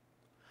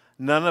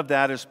 None of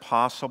that is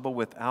possible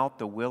without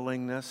the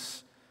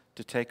willingness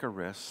to take a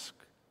risk,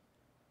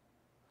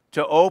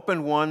 to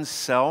open one's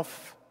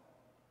self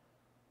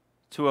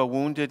to a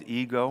wounded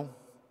ego,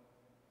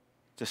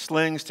 to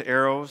slings, to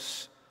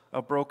arrows,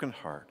 a broken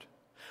heart.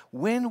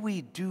 When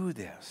we do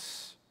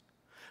this,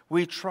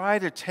 we try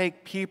to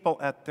take people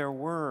at their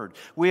word.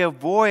 We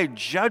avoid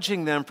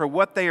judging them for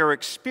what they are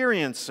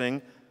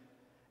experiencing,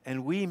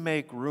 and we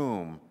make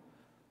room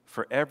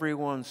for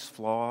everyone's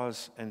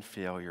flaws and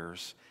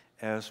failures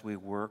as we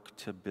work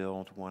to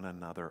build one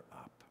another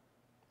up."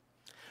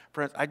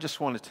 Friends, I just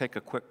want to take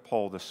a quick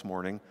poll this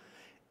morning.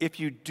 If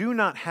you do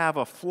not have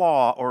a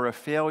flaw or a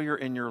failure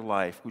in your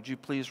life, would you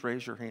please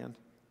raise your hand?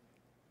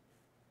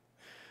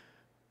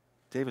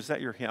 Dave, is that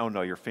your hand? Oh,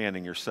 no, you're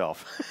fanning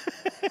yourself.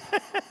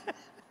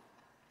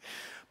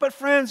 But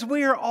friends,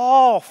 we are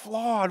all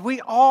flawed. We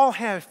all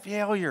have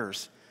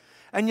failures.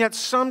 And yet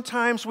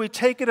sometimes we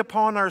take it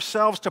upon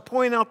ourselves to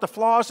point out the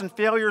flaws and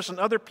failures in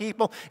other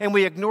people, and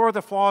we ignore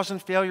the flaws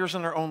and failures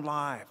in our own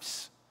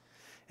lives.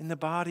 In the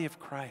body of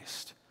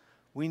Christ,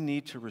 we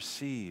need to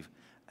receive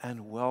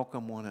and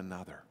welcome one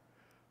another,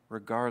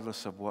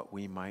 regardless of what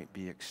we might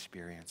be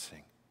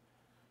experiencing,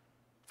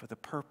 for the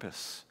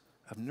purpose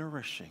of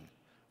nourishing,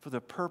 for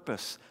the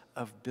purpose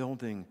of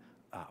building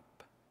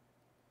up.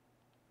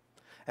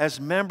 As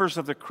members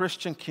of the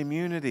Christian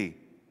community,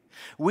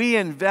 we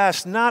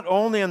invest not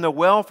only in the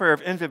welfare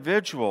of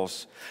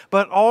individuals,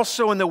 but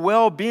also in the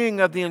well-being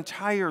of the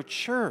entire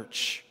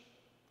church.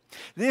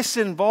 This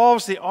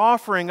involves the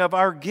offering of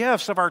our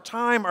gifts, of our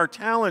time, our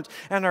talent,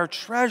 and our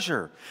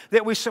treasure,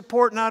 that we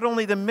support not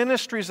only the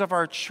ministries of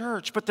our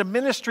church, but the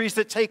ministries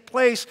that take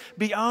place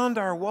beyond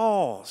our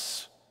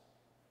walls.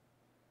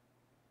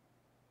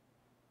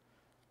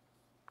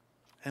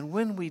 And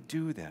when we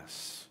do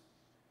this,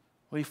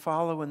 we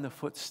follow in the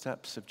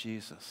footsteps of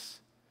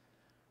Jesus,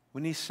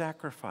 when he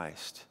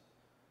sacrificed,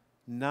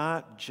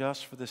 not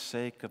just for the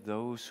sake of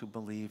those who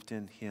believed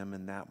in him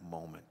in that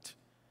moment,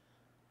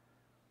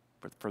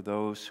 but for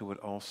those who would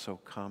also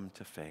come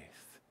to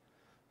faith,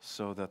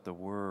 so that the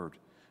word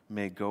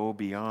may go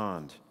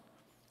beyond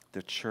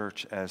the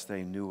church as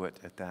they knew it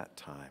at that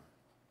time.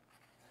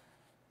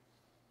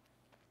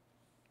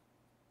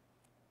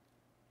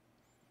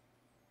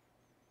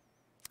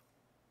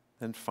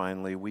 Then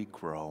finally, we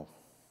grow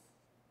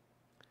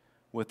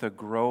with a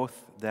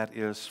growth that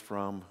is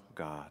from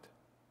God.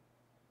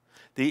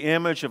 The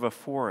image of a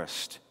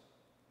forest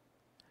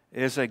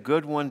is a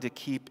good one to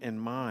keep in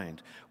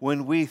mind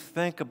when we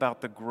think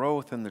about the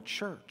growth in the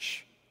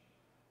church.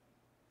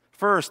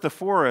 First, the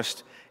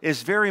forest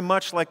is very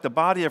much like the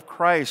body of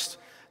Christ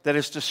that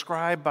is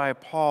described by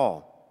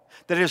Paul,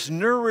 that is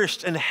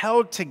nourished and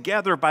held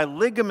together by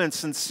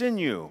ligaments and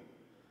sinew.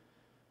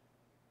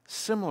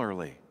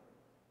 Similarly,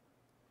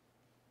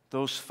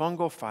 those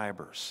fungal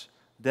fibers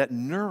that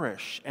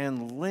nourish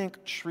and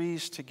link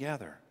trees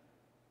together.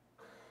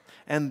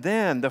 And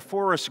then the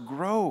forest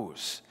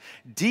grows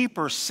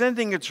deeper,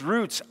 sending its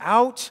roots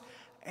out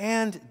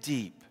and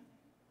deep.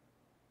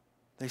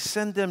 They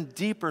send them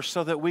deeper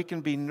so that we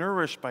can be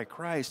nourished by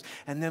Christ,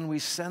 and then we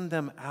send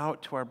them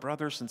out to our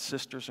brothers and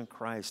sisters in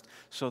Christ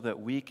so that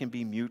we can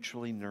be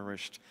mutually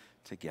nourished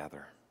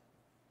together.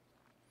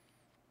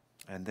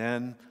 And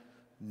then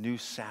new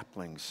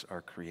saplings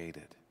are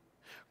created,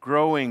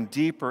 growing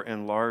deeper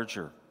and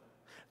larger.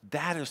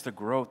 That is the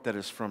growth that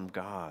is from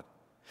God.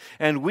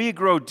 And we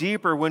grow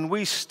deeper when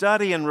we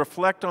study and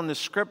reflect on the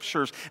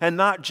Scriptures and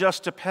not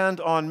just depend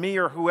on me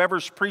or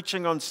whoever's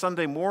preaching on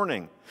Sunday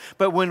morning,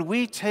 but when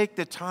we take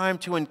the time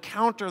to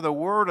encounter the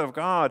Word of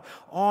God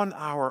on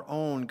our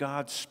own.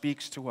 God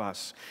speaks to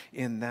us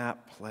in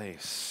that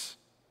place.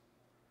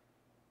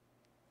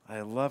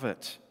 I love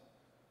it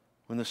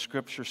when the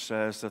Scripture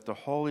says that the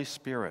Holy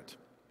Spirit,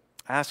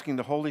 asking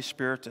the Holy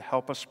Spirit to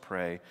help us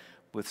pray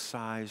with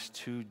sighs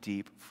too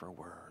deep for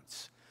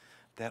words,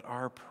 that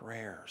our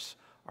prayers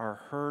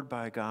are heard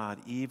by God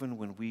even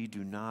when we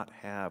do not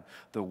have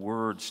the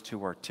words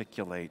to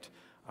articulate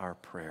our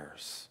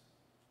prayers.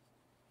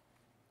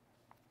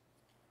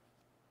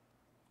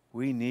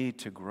 We need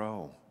to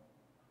grow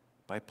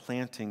by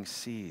planting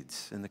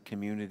seeds in the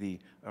community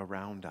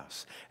around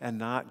us and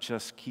not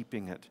just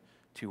keeping it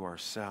to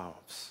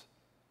ourselves.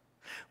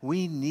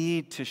 We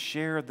need to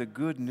share the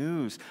good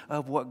news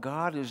of what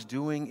God is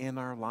doing in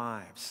our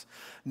lives.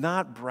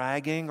 Not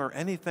bragging or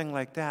anything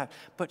like that,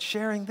 but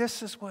sharing,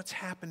 this is what's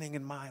happening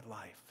in my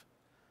life.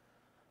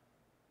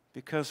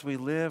 Because we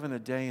live in a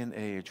day and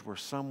age where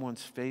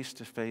someone's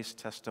face-to-face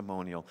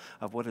testimonial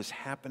of what is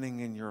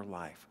happening in your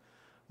life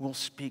will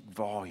speak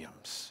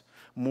volumes,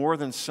 more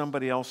than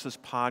somebody else's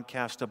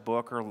podcast, a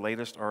book, or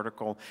latest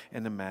article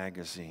in a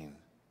magazine.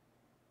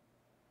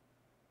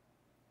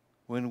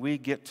 When we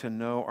get to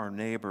know our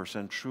neighbors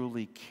and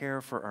truly care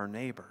for our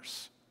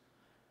neighbors,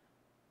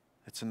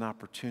 it's an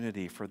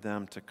opportunity for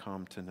them to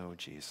come to know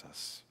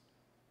Jesus.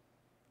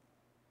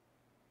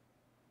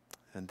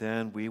 And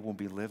then we will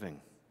be living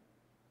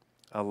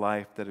a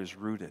life that is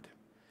rooted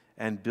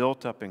and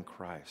built up in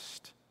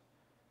Christ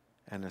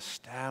and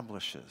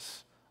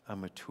establishes a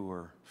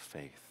mature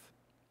faith.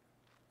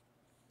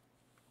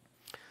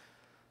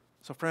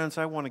 So, friends,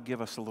 I want to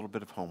give us a little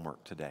bit of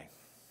homework today.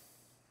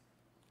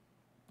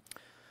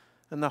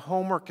 And the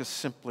homework is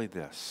simply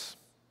this.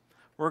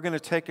 We're going to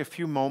take a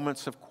few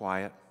moments of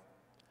quiet,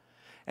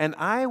 and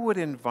I would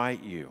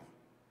invite you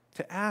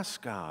to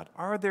ask God,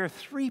 are there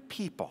 3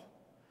 people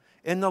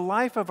in the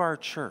life of our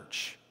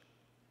church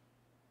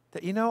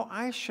that,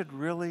 I should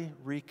really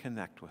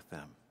reconnect with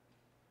them?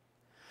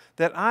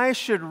 That I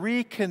should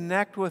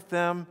reconnect with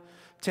them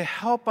to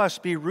help us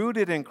be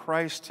rooted in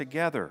Christ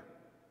together,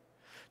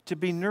 to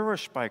be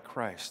nourished by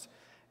Christ,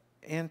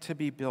 and to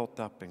be built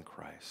up in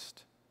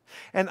Christ.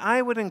 And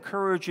I would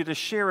encourage you to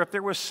share if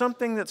there was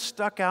something that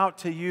stuck out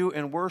to you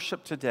in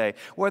worship today,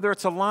 whether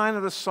it's a line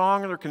of the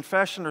song or the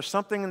confession or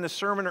something in the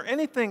sermon or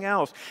anything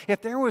else.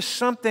 If there was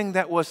something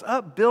that was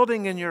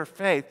upbuilding in your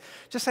faith,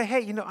 just say,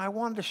 hey, I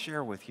wanted to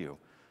share with you.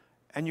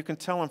 And you can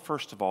tell them,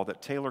 first of all,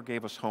 that Taylor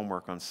gave us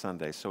homework on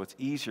Sunday, so it's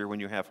easier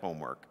when you have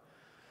homework.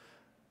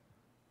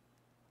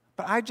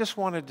 But I just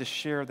wanted to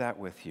share that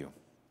with you.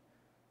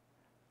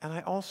 And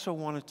I also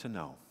wanted to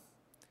know,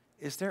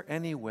 is there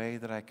any way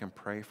that I can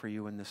pray for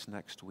you in this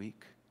next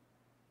week?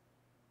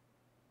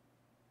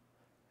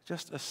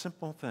 Just a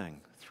simple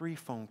thing, 3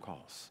 phone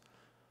calls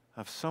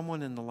of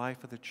someone in the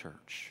life of the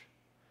church,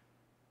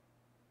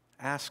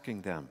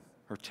 asking them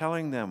or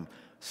telling them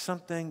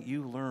something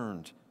you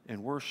learned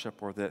in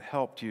worship or that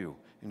helped you,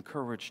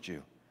 encouraged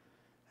you,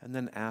 and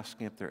then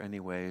asking if there are any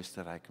ways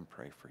that I can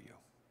pray for you.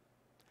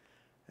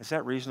 Is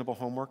that reasonable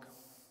homework?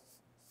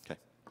 Okay.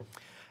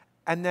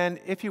 And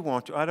then if you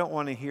want to, I don't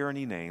want to hear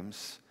any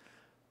names,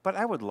 but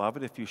I would love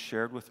it if you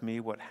shared with me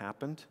what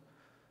happened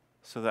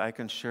so that I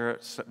can share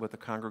it with the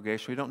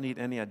congregation. We don't need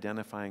any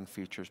identifying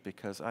features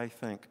because I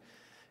think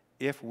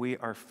if we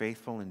are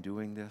faithful in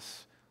doing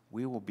this,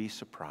 we will be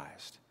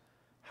surprised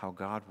how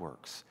God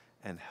works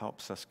and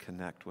helps us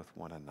connect with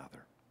one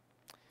another.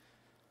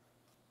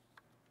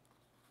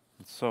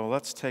 And so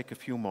let's take a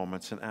few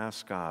moments and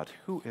ask God,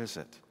 who is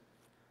it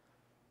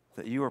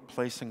that you are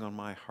placing on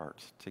my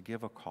heart to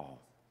give a call,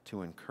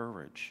 to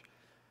encourage,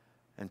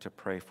 and to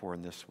pray for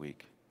in this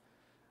week?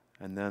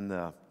 And then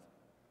the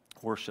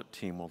worship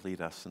team will lead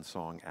us in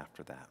song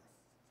after that.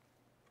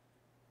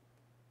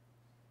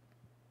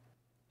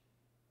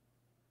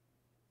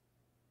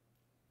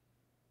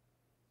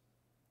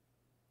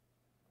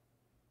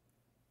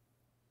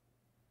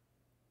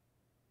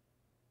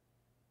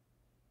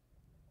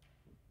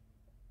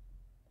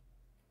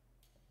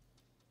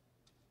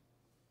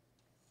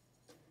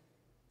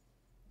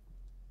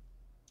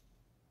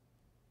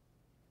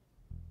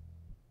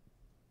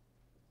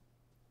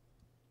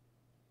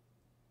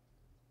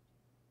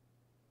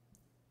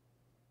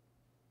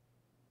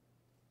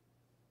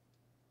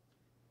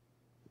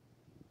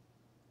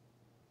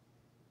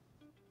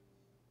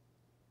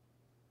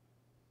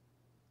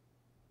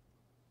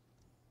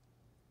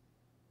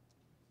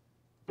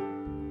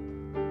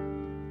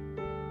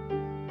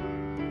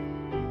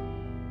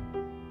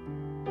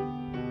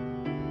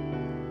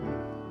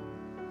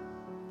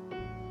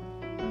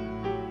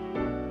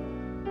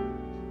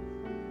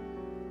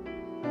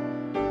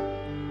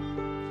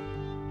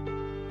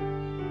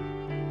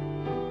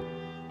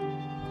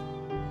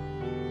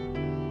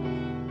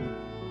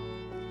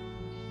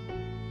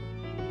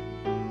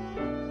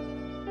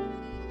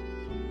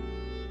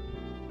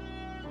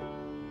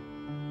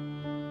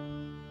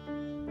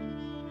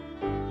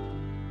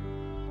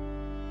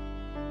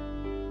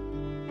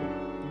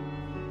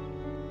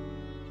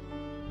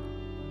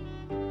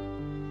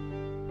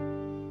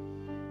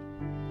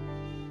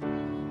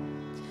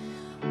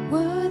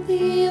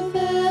 worthy of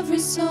every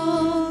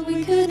song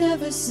we could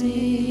ever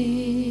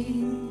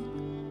sing,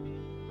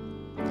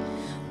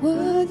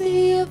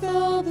 worthy of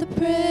all the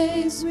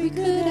praise we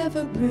could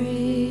ever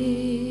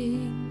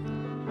bring,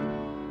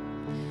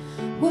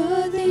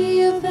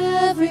 worthy of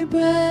every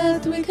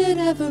breath we could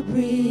ever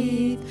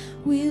breathe.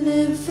 We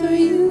live for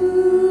you.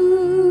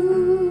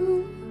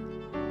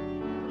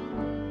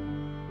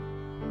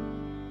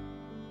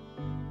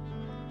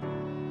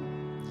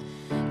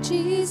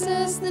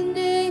 Jesus, the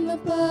name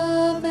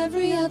above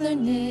every other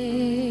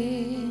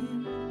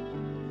name.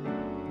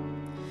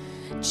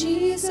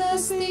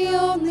 Jesus, the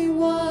only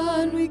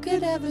one we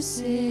could ever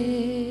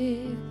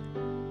save.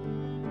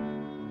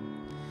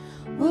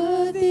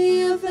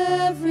 Worthy of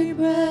every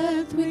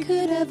breath we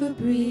could ever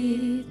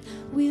breathe.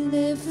 We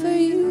live for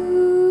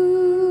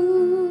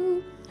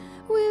you.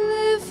 We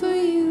live for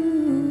you.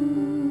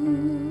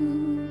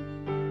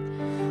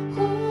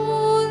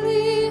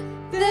 Holy,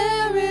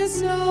 there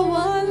is no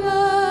one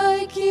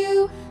like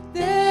you.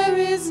 There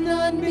is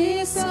none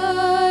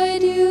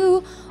beside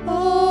you.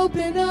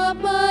 Open up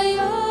my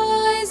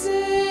eyes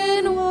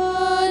in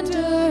wonder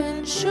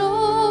and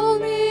show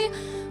me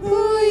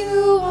who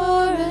you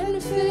are,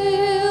 and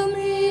fill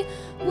me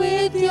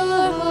with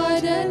your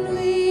heart and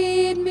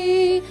lead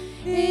me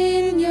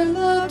in your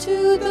love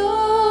to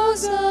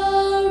those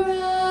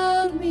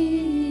around me.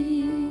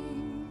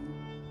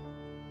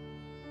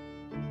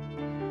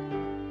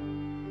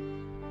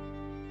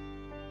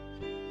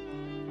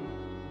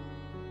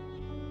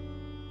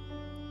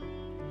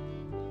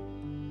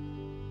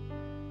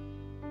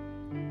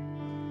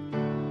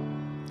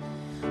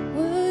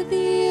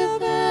 Worthy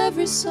of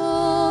every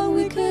song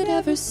we could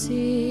ever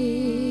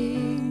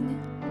sing,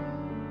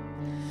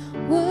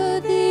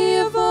 worthy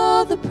of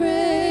all the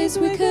praise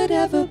we could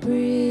ever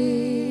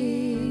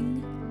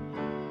bring,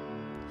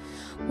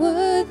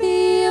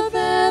 worthy of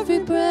every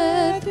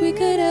breath we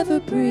could ever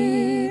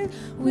breathe.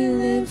 We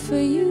live for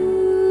you.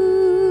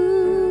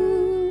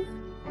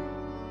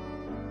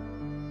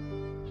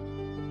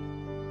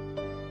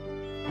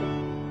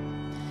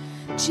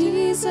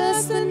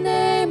 Jesus, the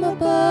name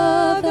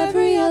above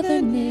every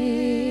other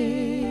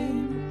name.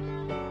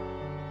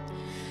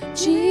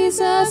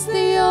 Jesus,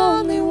 the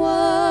only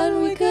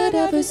one we could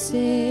ever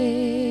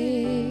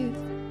save.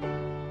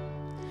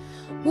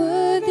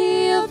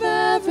 Worthy of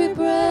every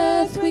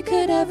breath we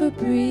could ever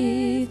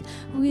breathe.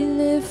 We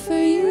live for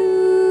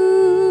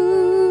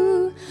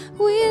you.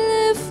 We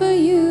live for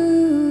you.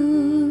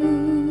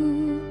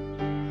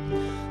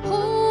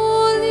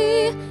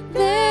 Holy,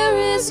 there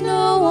is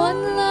no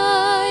one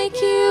like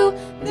you.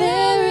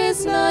 There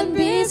is none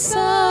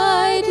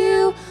beside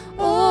you.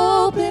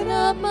 Open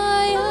up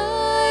my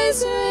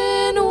eyes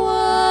in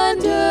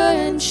wonder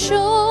and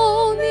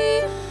show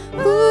me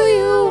who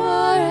you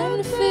are,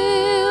 and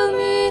fill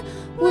me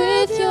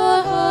with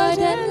your heart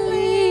and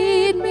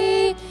lead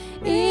me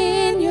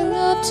in your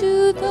love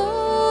to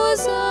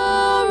those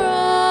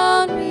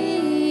around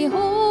me.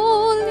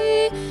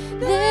 Holy,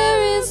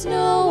 there is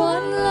no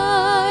one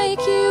like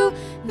you.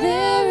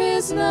 There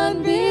is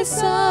none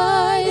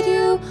beside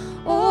you.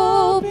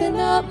 Open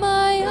up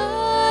my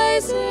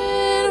eyes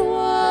in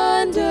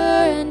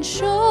wonder and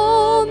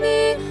show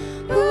me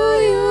who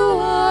you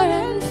are,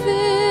 and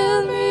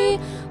fill me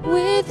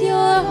with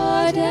your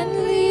heart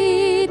and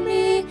lead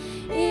me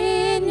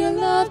in your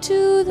love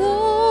to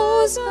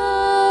those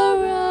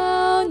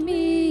around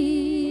me.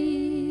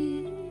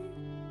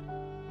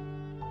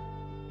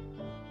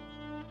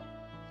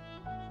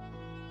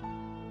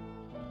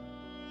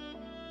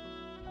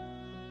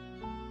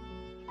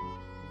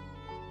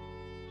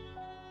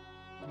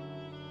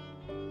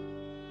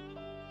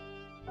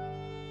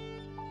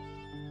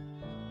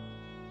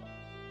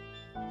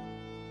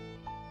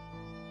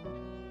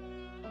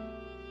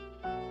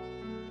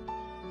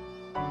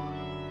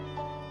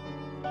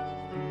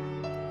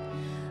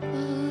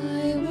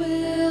 I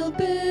will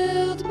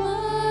build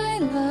my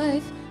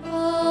life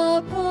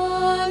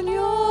upon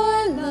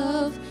your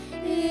love.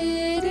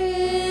 It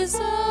is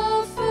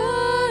a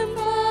firm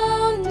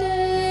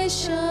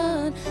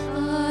foundation.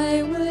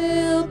 I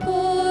will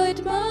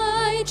put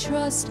my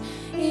trust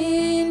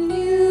in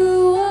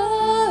you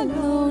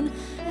alone,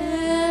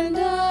 and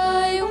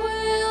I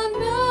will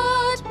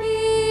not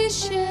be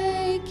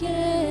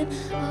shaken.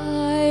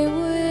 I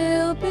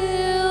will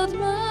build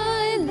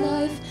my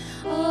life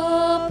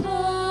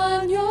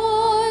upon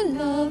your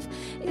love.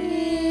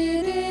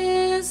 It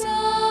is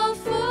a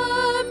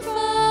firm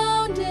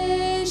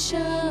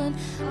foundation.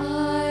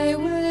 I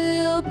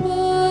will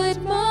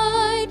put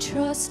my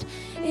trust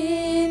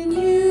in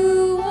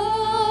you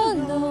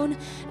alone,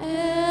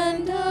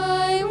 and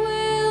I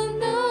will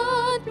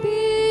not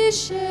be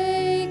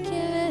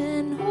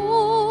shaken.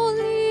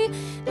 Holy,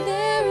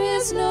 there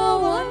is no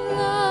one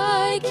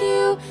like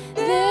you.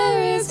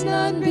 There is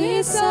none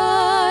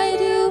beside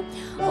you.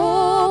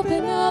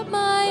 Open up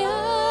my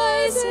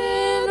eyes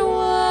in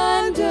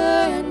wonder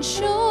and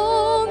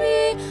show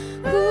me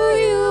who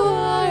you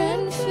are,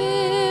 and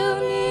fill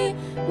me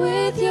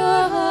with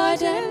your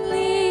heart and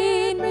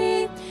lead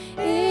me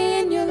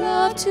in your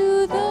love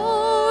to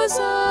those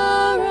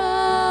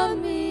around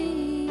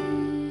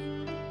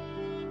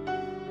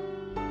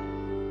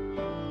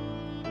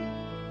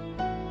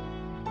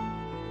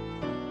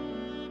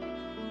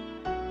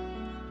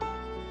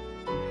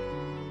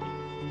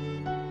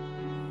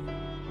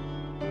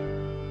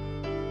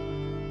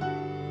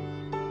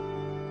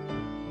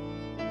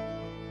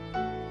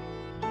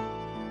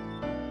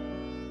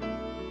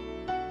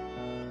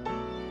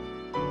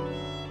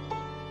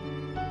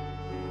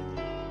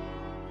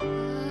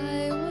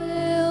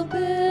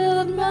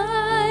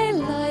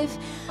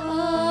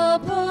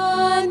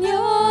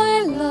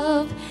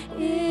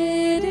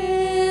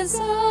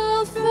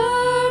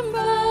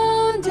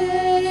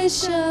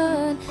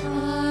salvation.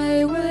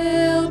 I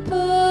will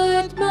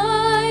put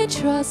my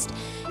trust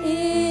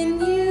in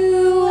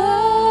you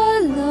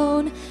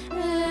alone,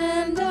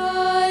 and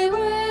I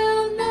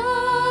will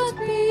not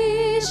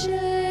be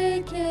shaken.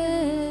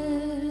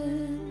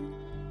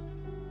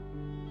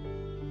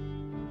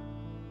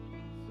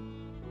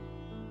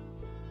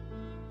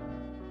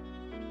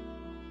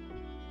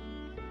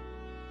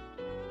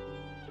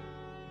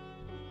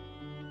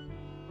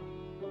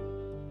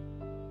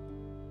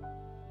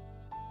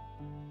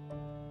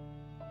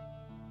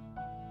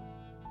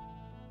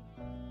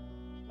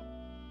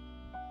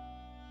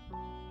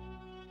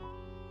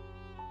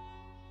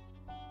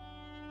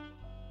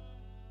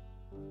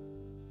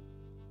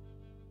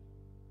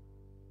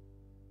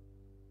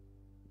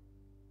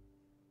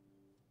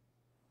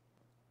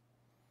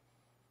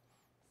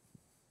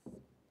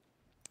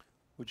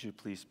 Would you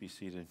please be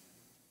seated?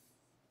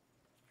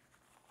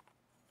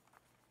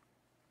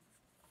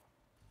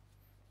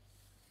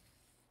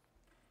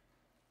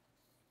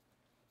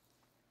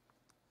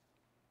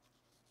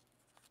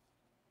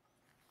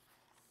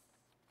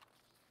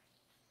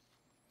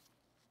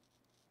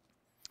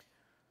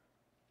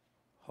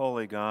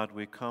 Holy God,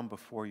 we come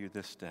before you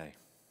this day,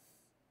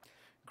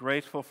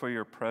 grateful for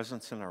your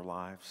presence in our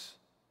lives.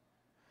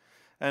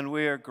 And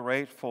we are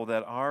grateful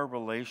that our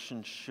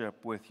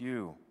relationship with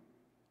you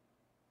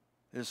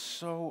is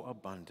so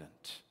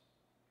abundant.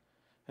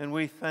 And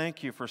we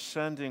thank you for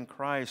sending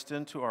Christ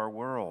into our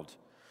world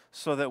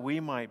so that we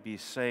might be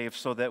saved,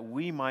 so that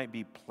we might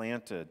be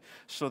planted,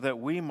 so that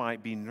we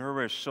might be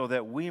nourished, so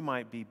that we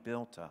might be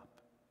built up.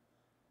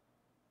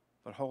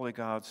 But Holy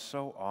God,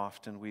 so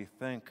often we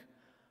think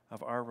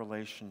of our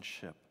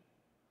relationship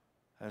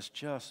as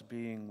just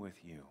being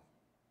with you.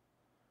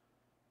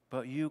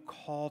 But you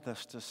called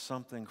us to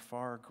something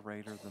far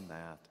greater than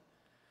that.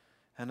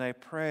 And I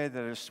pray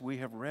that as we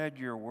have read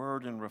your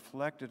word and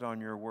reflected on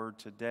your word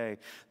today,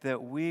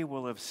 that we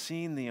will have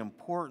seen the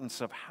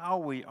importance of how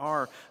we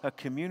are a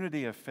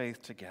community of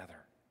faith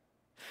together.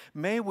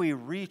 May we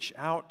reach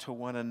out to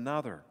one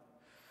another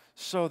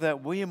so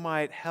that we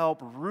might help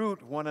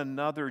root one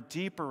another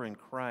deeper in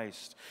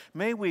Christ.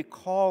 May we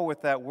call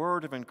with that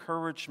word of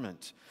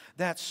encouragement,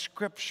 that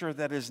scripture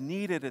that is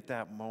needed at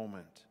that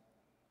moment.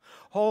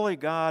 Holy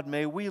God,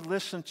 may we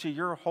listen to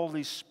your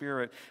Holy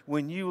Spirit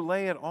when you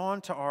lay it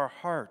onto our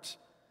heart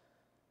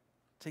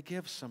to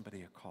give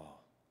somebody a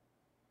call,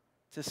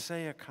 to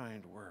say a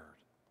kind word,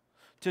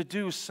 to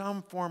do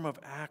some form of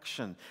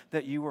action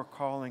that you are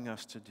calling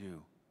us to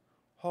do.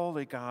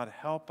 Holy God,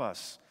 help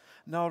us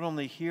not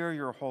only hear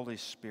your Holy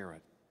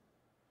Spirit,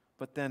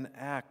 but then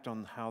act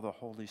on how the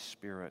Holy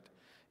Spirit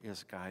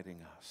is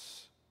guiding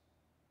us.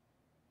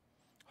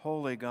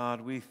 Holy God,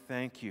 we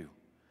thank you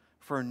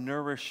for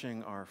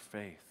nourishing our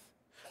faith,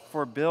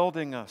 for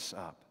building us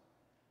up.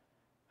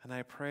 And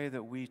I pray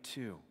that we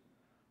too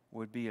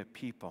would be a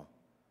people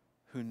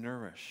who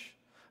nourish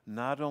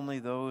not only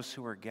those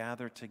who are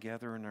gathered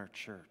together in our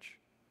church,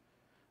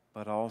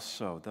 but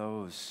also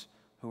those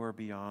who are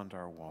beyond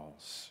our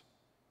walls.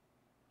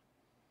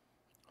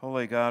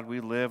 Holy God,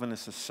 we live in a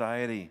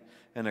society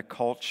and a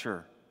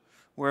culture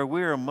where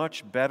we are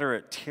much better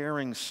at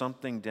tearing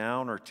something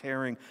down or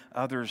tearing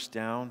others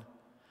down.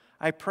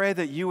 I pray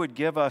that you would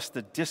give us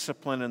the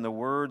discipline and the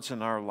words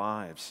in our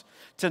lives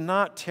to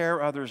not tear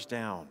others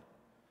down,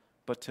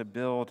 but to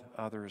build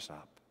others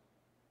up.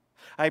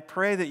 I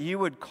pray that you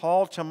would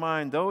call to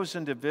mind those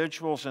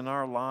individuals in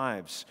our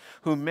lives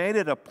who made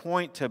it a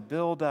point to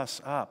build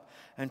us up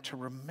and to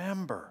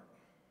remember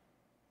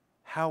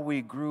how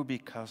we grew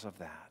because of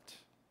that.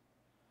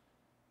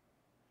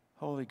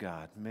 Holy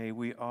God, may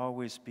we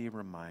always be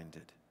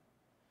reminded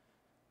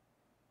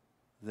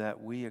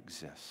that we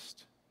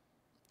exist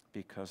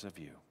because of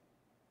you,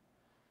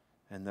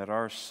 and that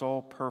our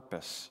sole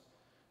purpose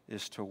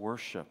is to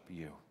worship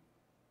you,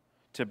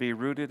 to be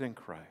rooted in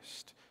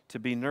Christ, to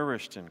be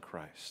nourished in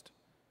Christ,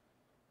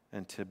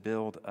 and to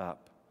build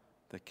up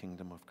the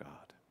kingdom of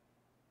God.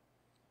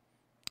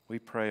 We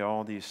pray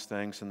all these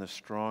things in the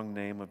strong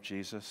name of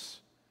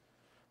Jesus,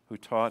 who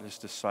taught his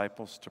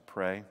disciples to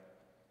pray,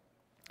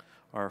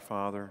 Our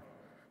Father,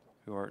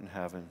 who art in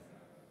heaven,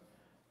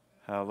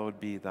 hallowed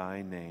be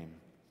thy name.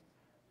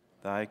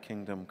 Thy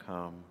kingdom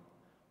come,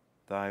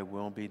 thy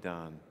will be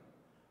done,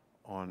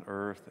 on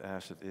earth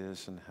as it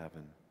is in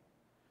heaven.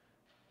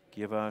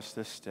 Give us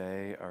this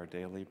day our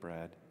daily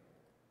bread,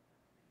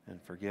 and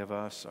forgive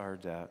us our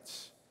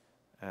debts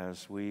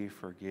as we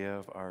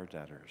forgive our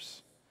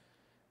debtors.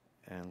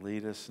 And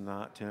lead us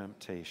not to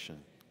temptation,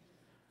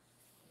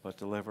 but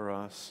deliver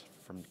us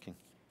from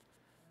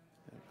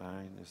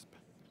thine is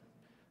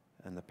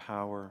and the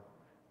power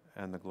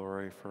and the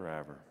glory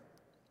forever.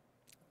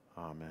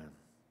 Amen.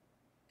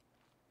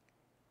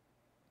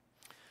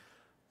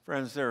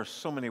 Friends, there are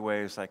so many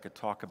ways I could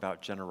talk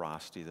about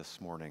generosity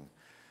this morning.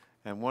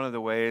 And one of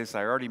the ways,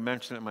 I already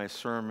mentioned in my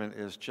sermon,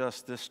 is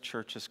just this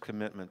church's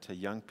commitment to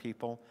young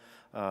people,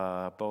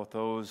 both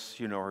those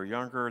who are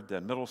younger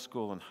than middle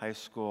school and high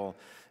school.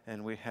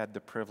 And we had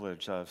the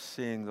privilege of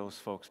seeing those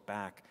folks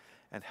back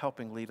and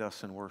helping lead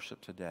us in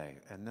worship today.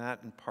 And that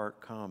in part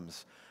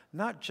comes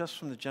not just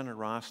from the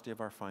generosity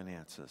of our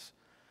finances,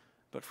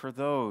 but for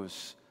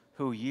those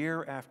who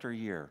year after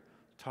year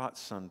taught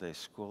Sunday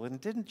school and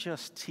didn't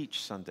just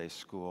teach Sunday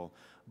school,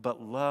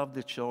 but loved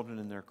the children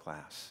in their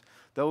class.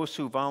 Those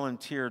who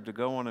volunteered to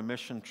go on a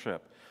mission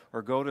trip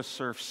or go to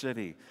Surf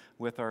City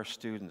with our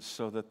students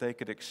so that they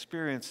could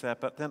experience that,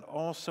 but then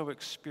also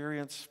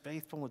experience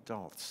faithful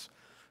adults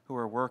who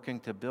are working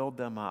to build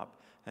them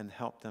up and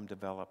help them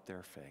develop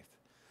their faith.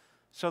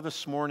 So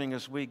this morning,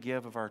 as we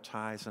give of our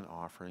tithes and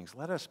offerings,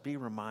 let us be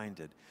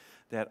reminded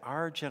that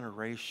our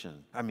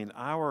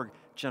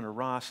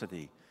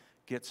generosity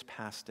gets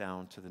passed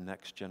down to the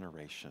next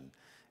generation,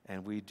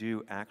 and we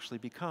do actually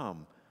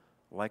become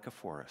like a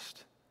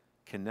forest,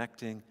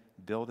 connecting,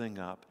 building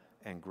up,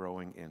 and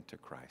growing into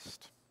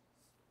Christ.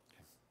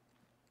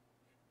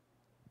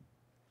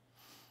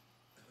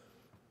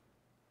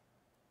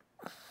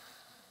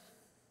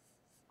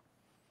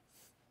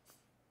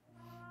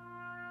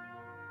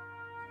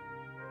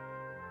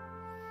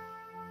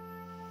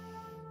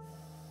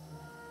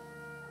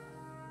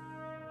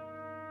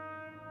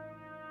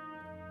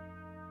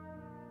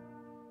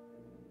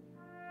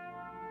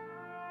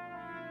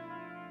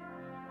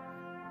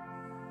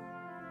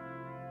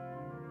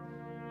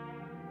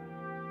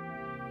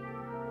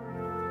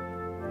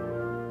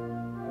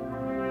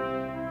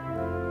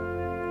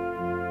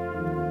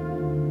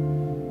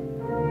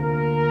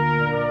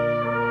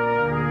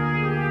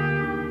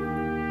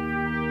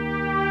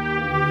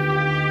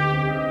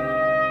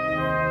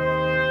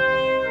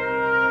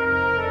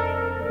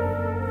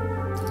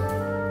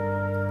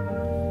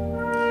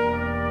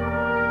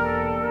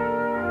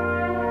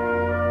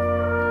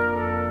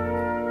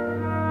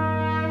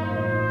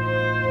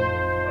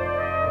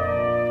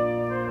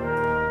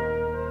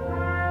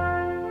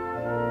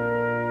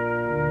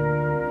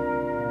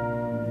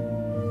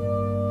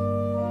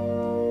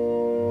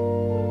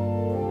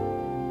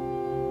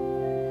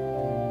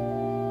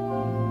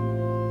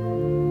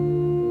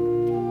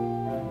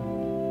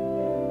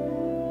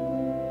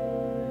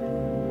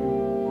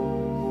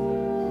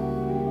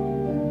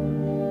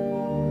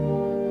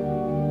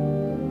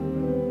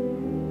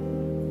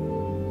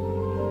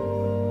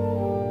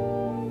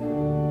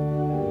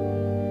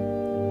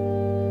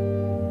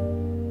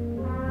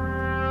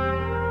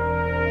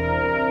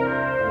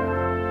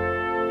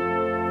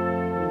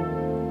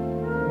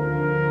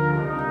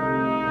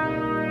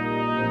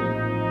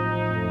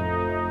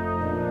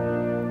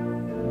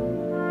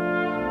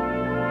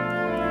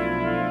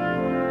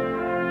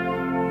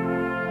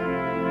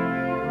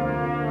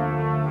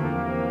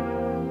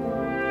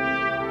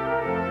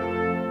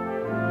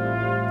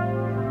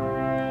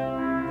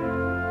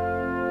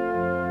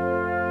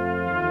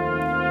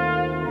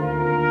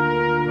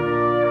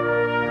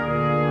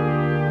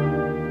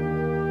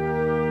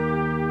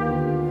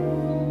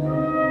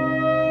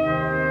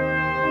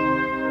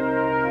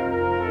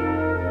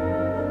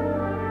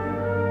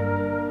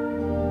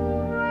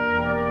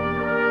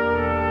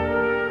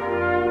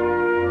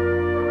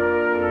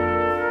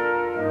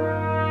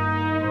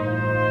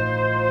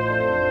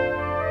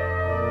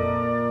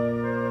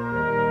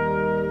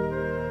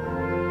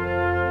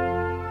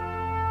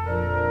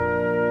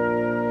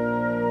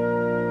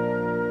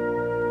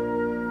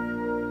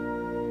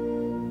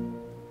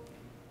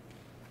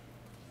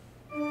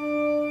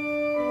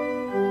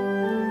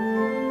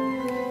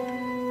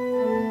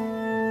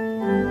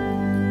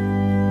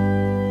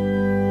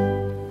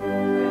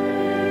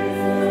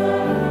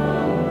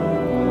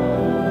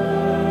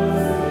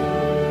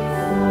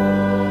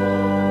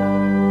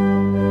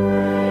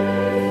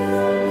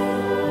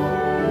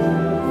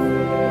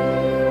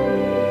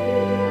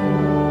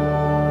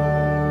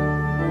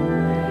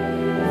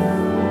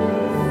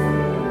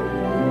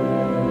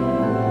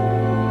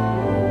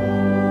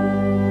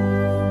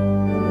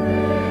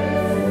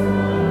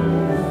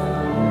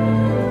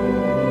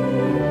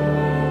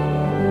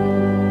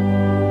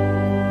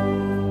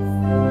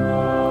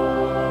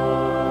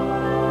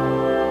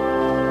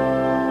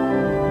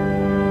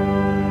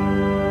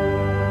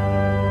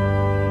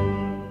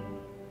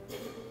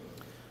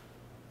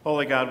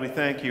 Holy God, we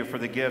thank you for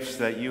the gifts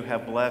that you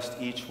have blessed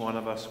each one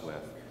of us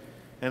with.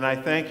 And I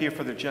thank you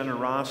for the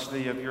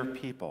generosity of your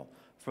people,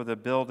 for the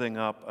building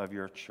up of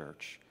your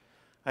church.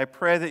 I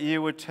pray that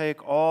you would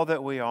take all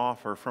that we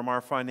offer from our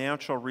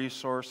financial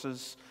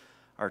resources,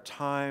 our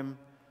time,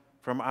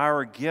 from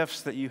our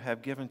gifts that you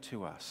have given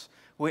to us.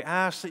 We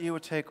ask that you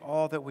would take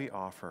all that we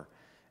offer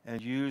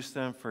and use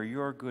them for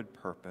your good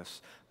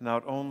purpose,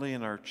 not only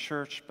in our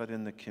church, but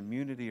in the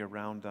community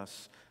around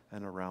us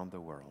and around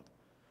the world.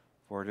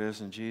 For it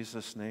is in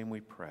Jesus' name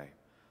we pray.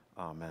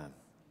 Amen.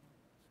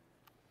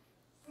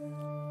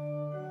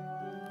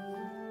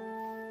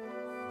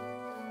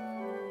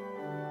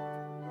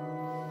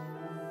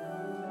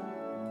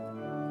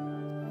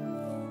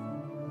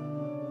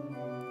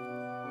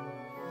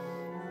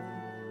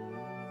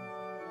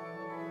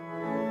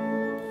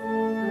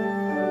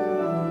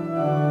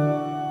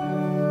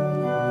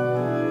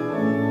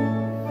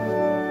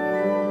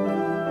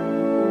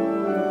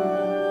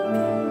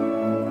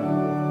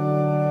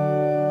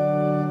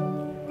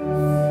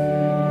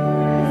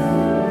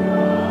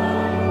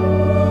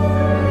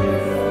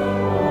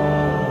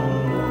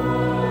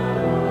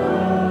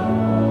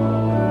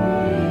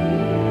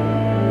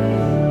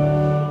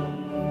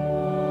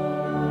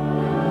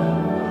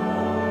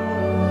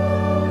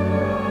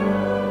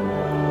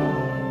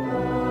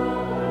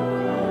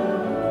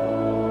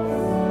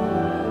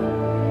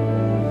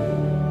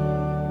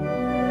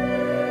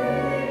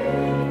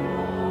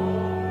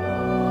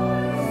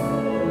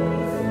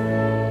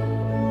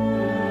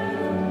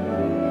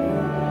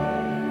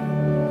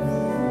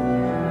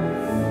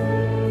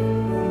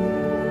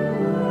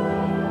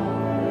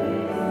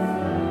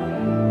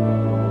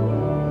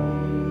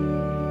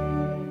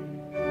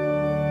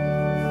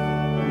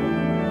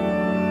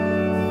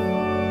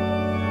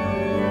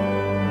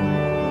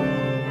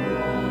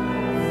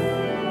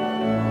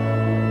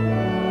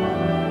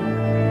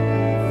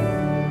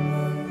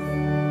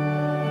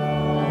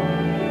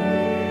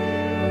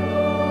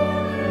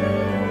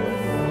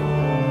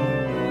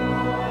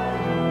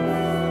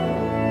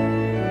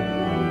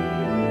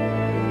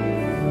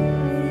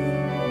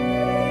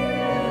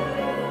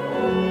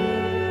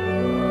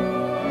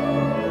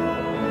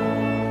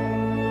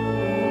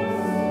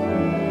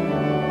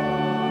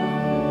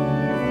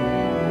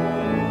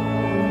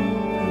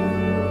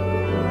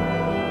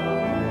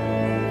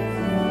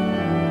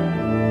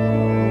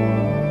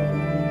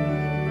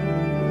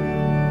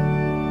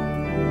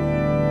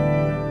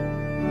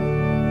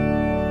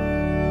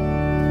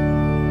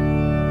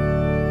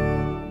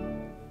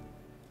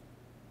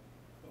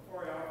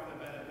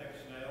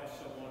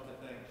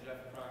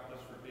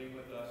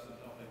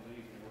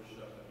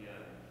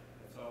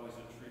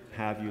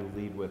 have you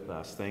lead with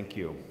us. Thank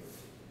you.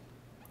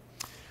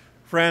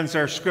 Friends,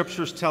 our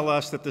scriptures tell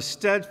us that the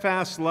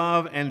steadfast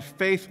love and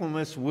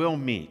faithfulness will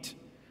meet.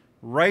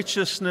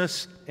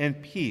 Righteousness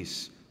and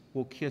peace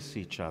will kiss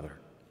each other.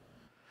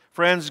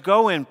 Friends,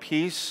 go in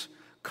peace,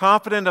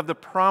 confident of the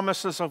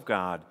promises of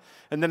God.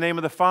 In the name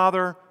of the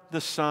Father,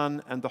 the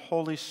Son, and the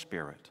Holy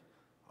Spirit.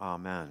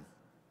 Amen.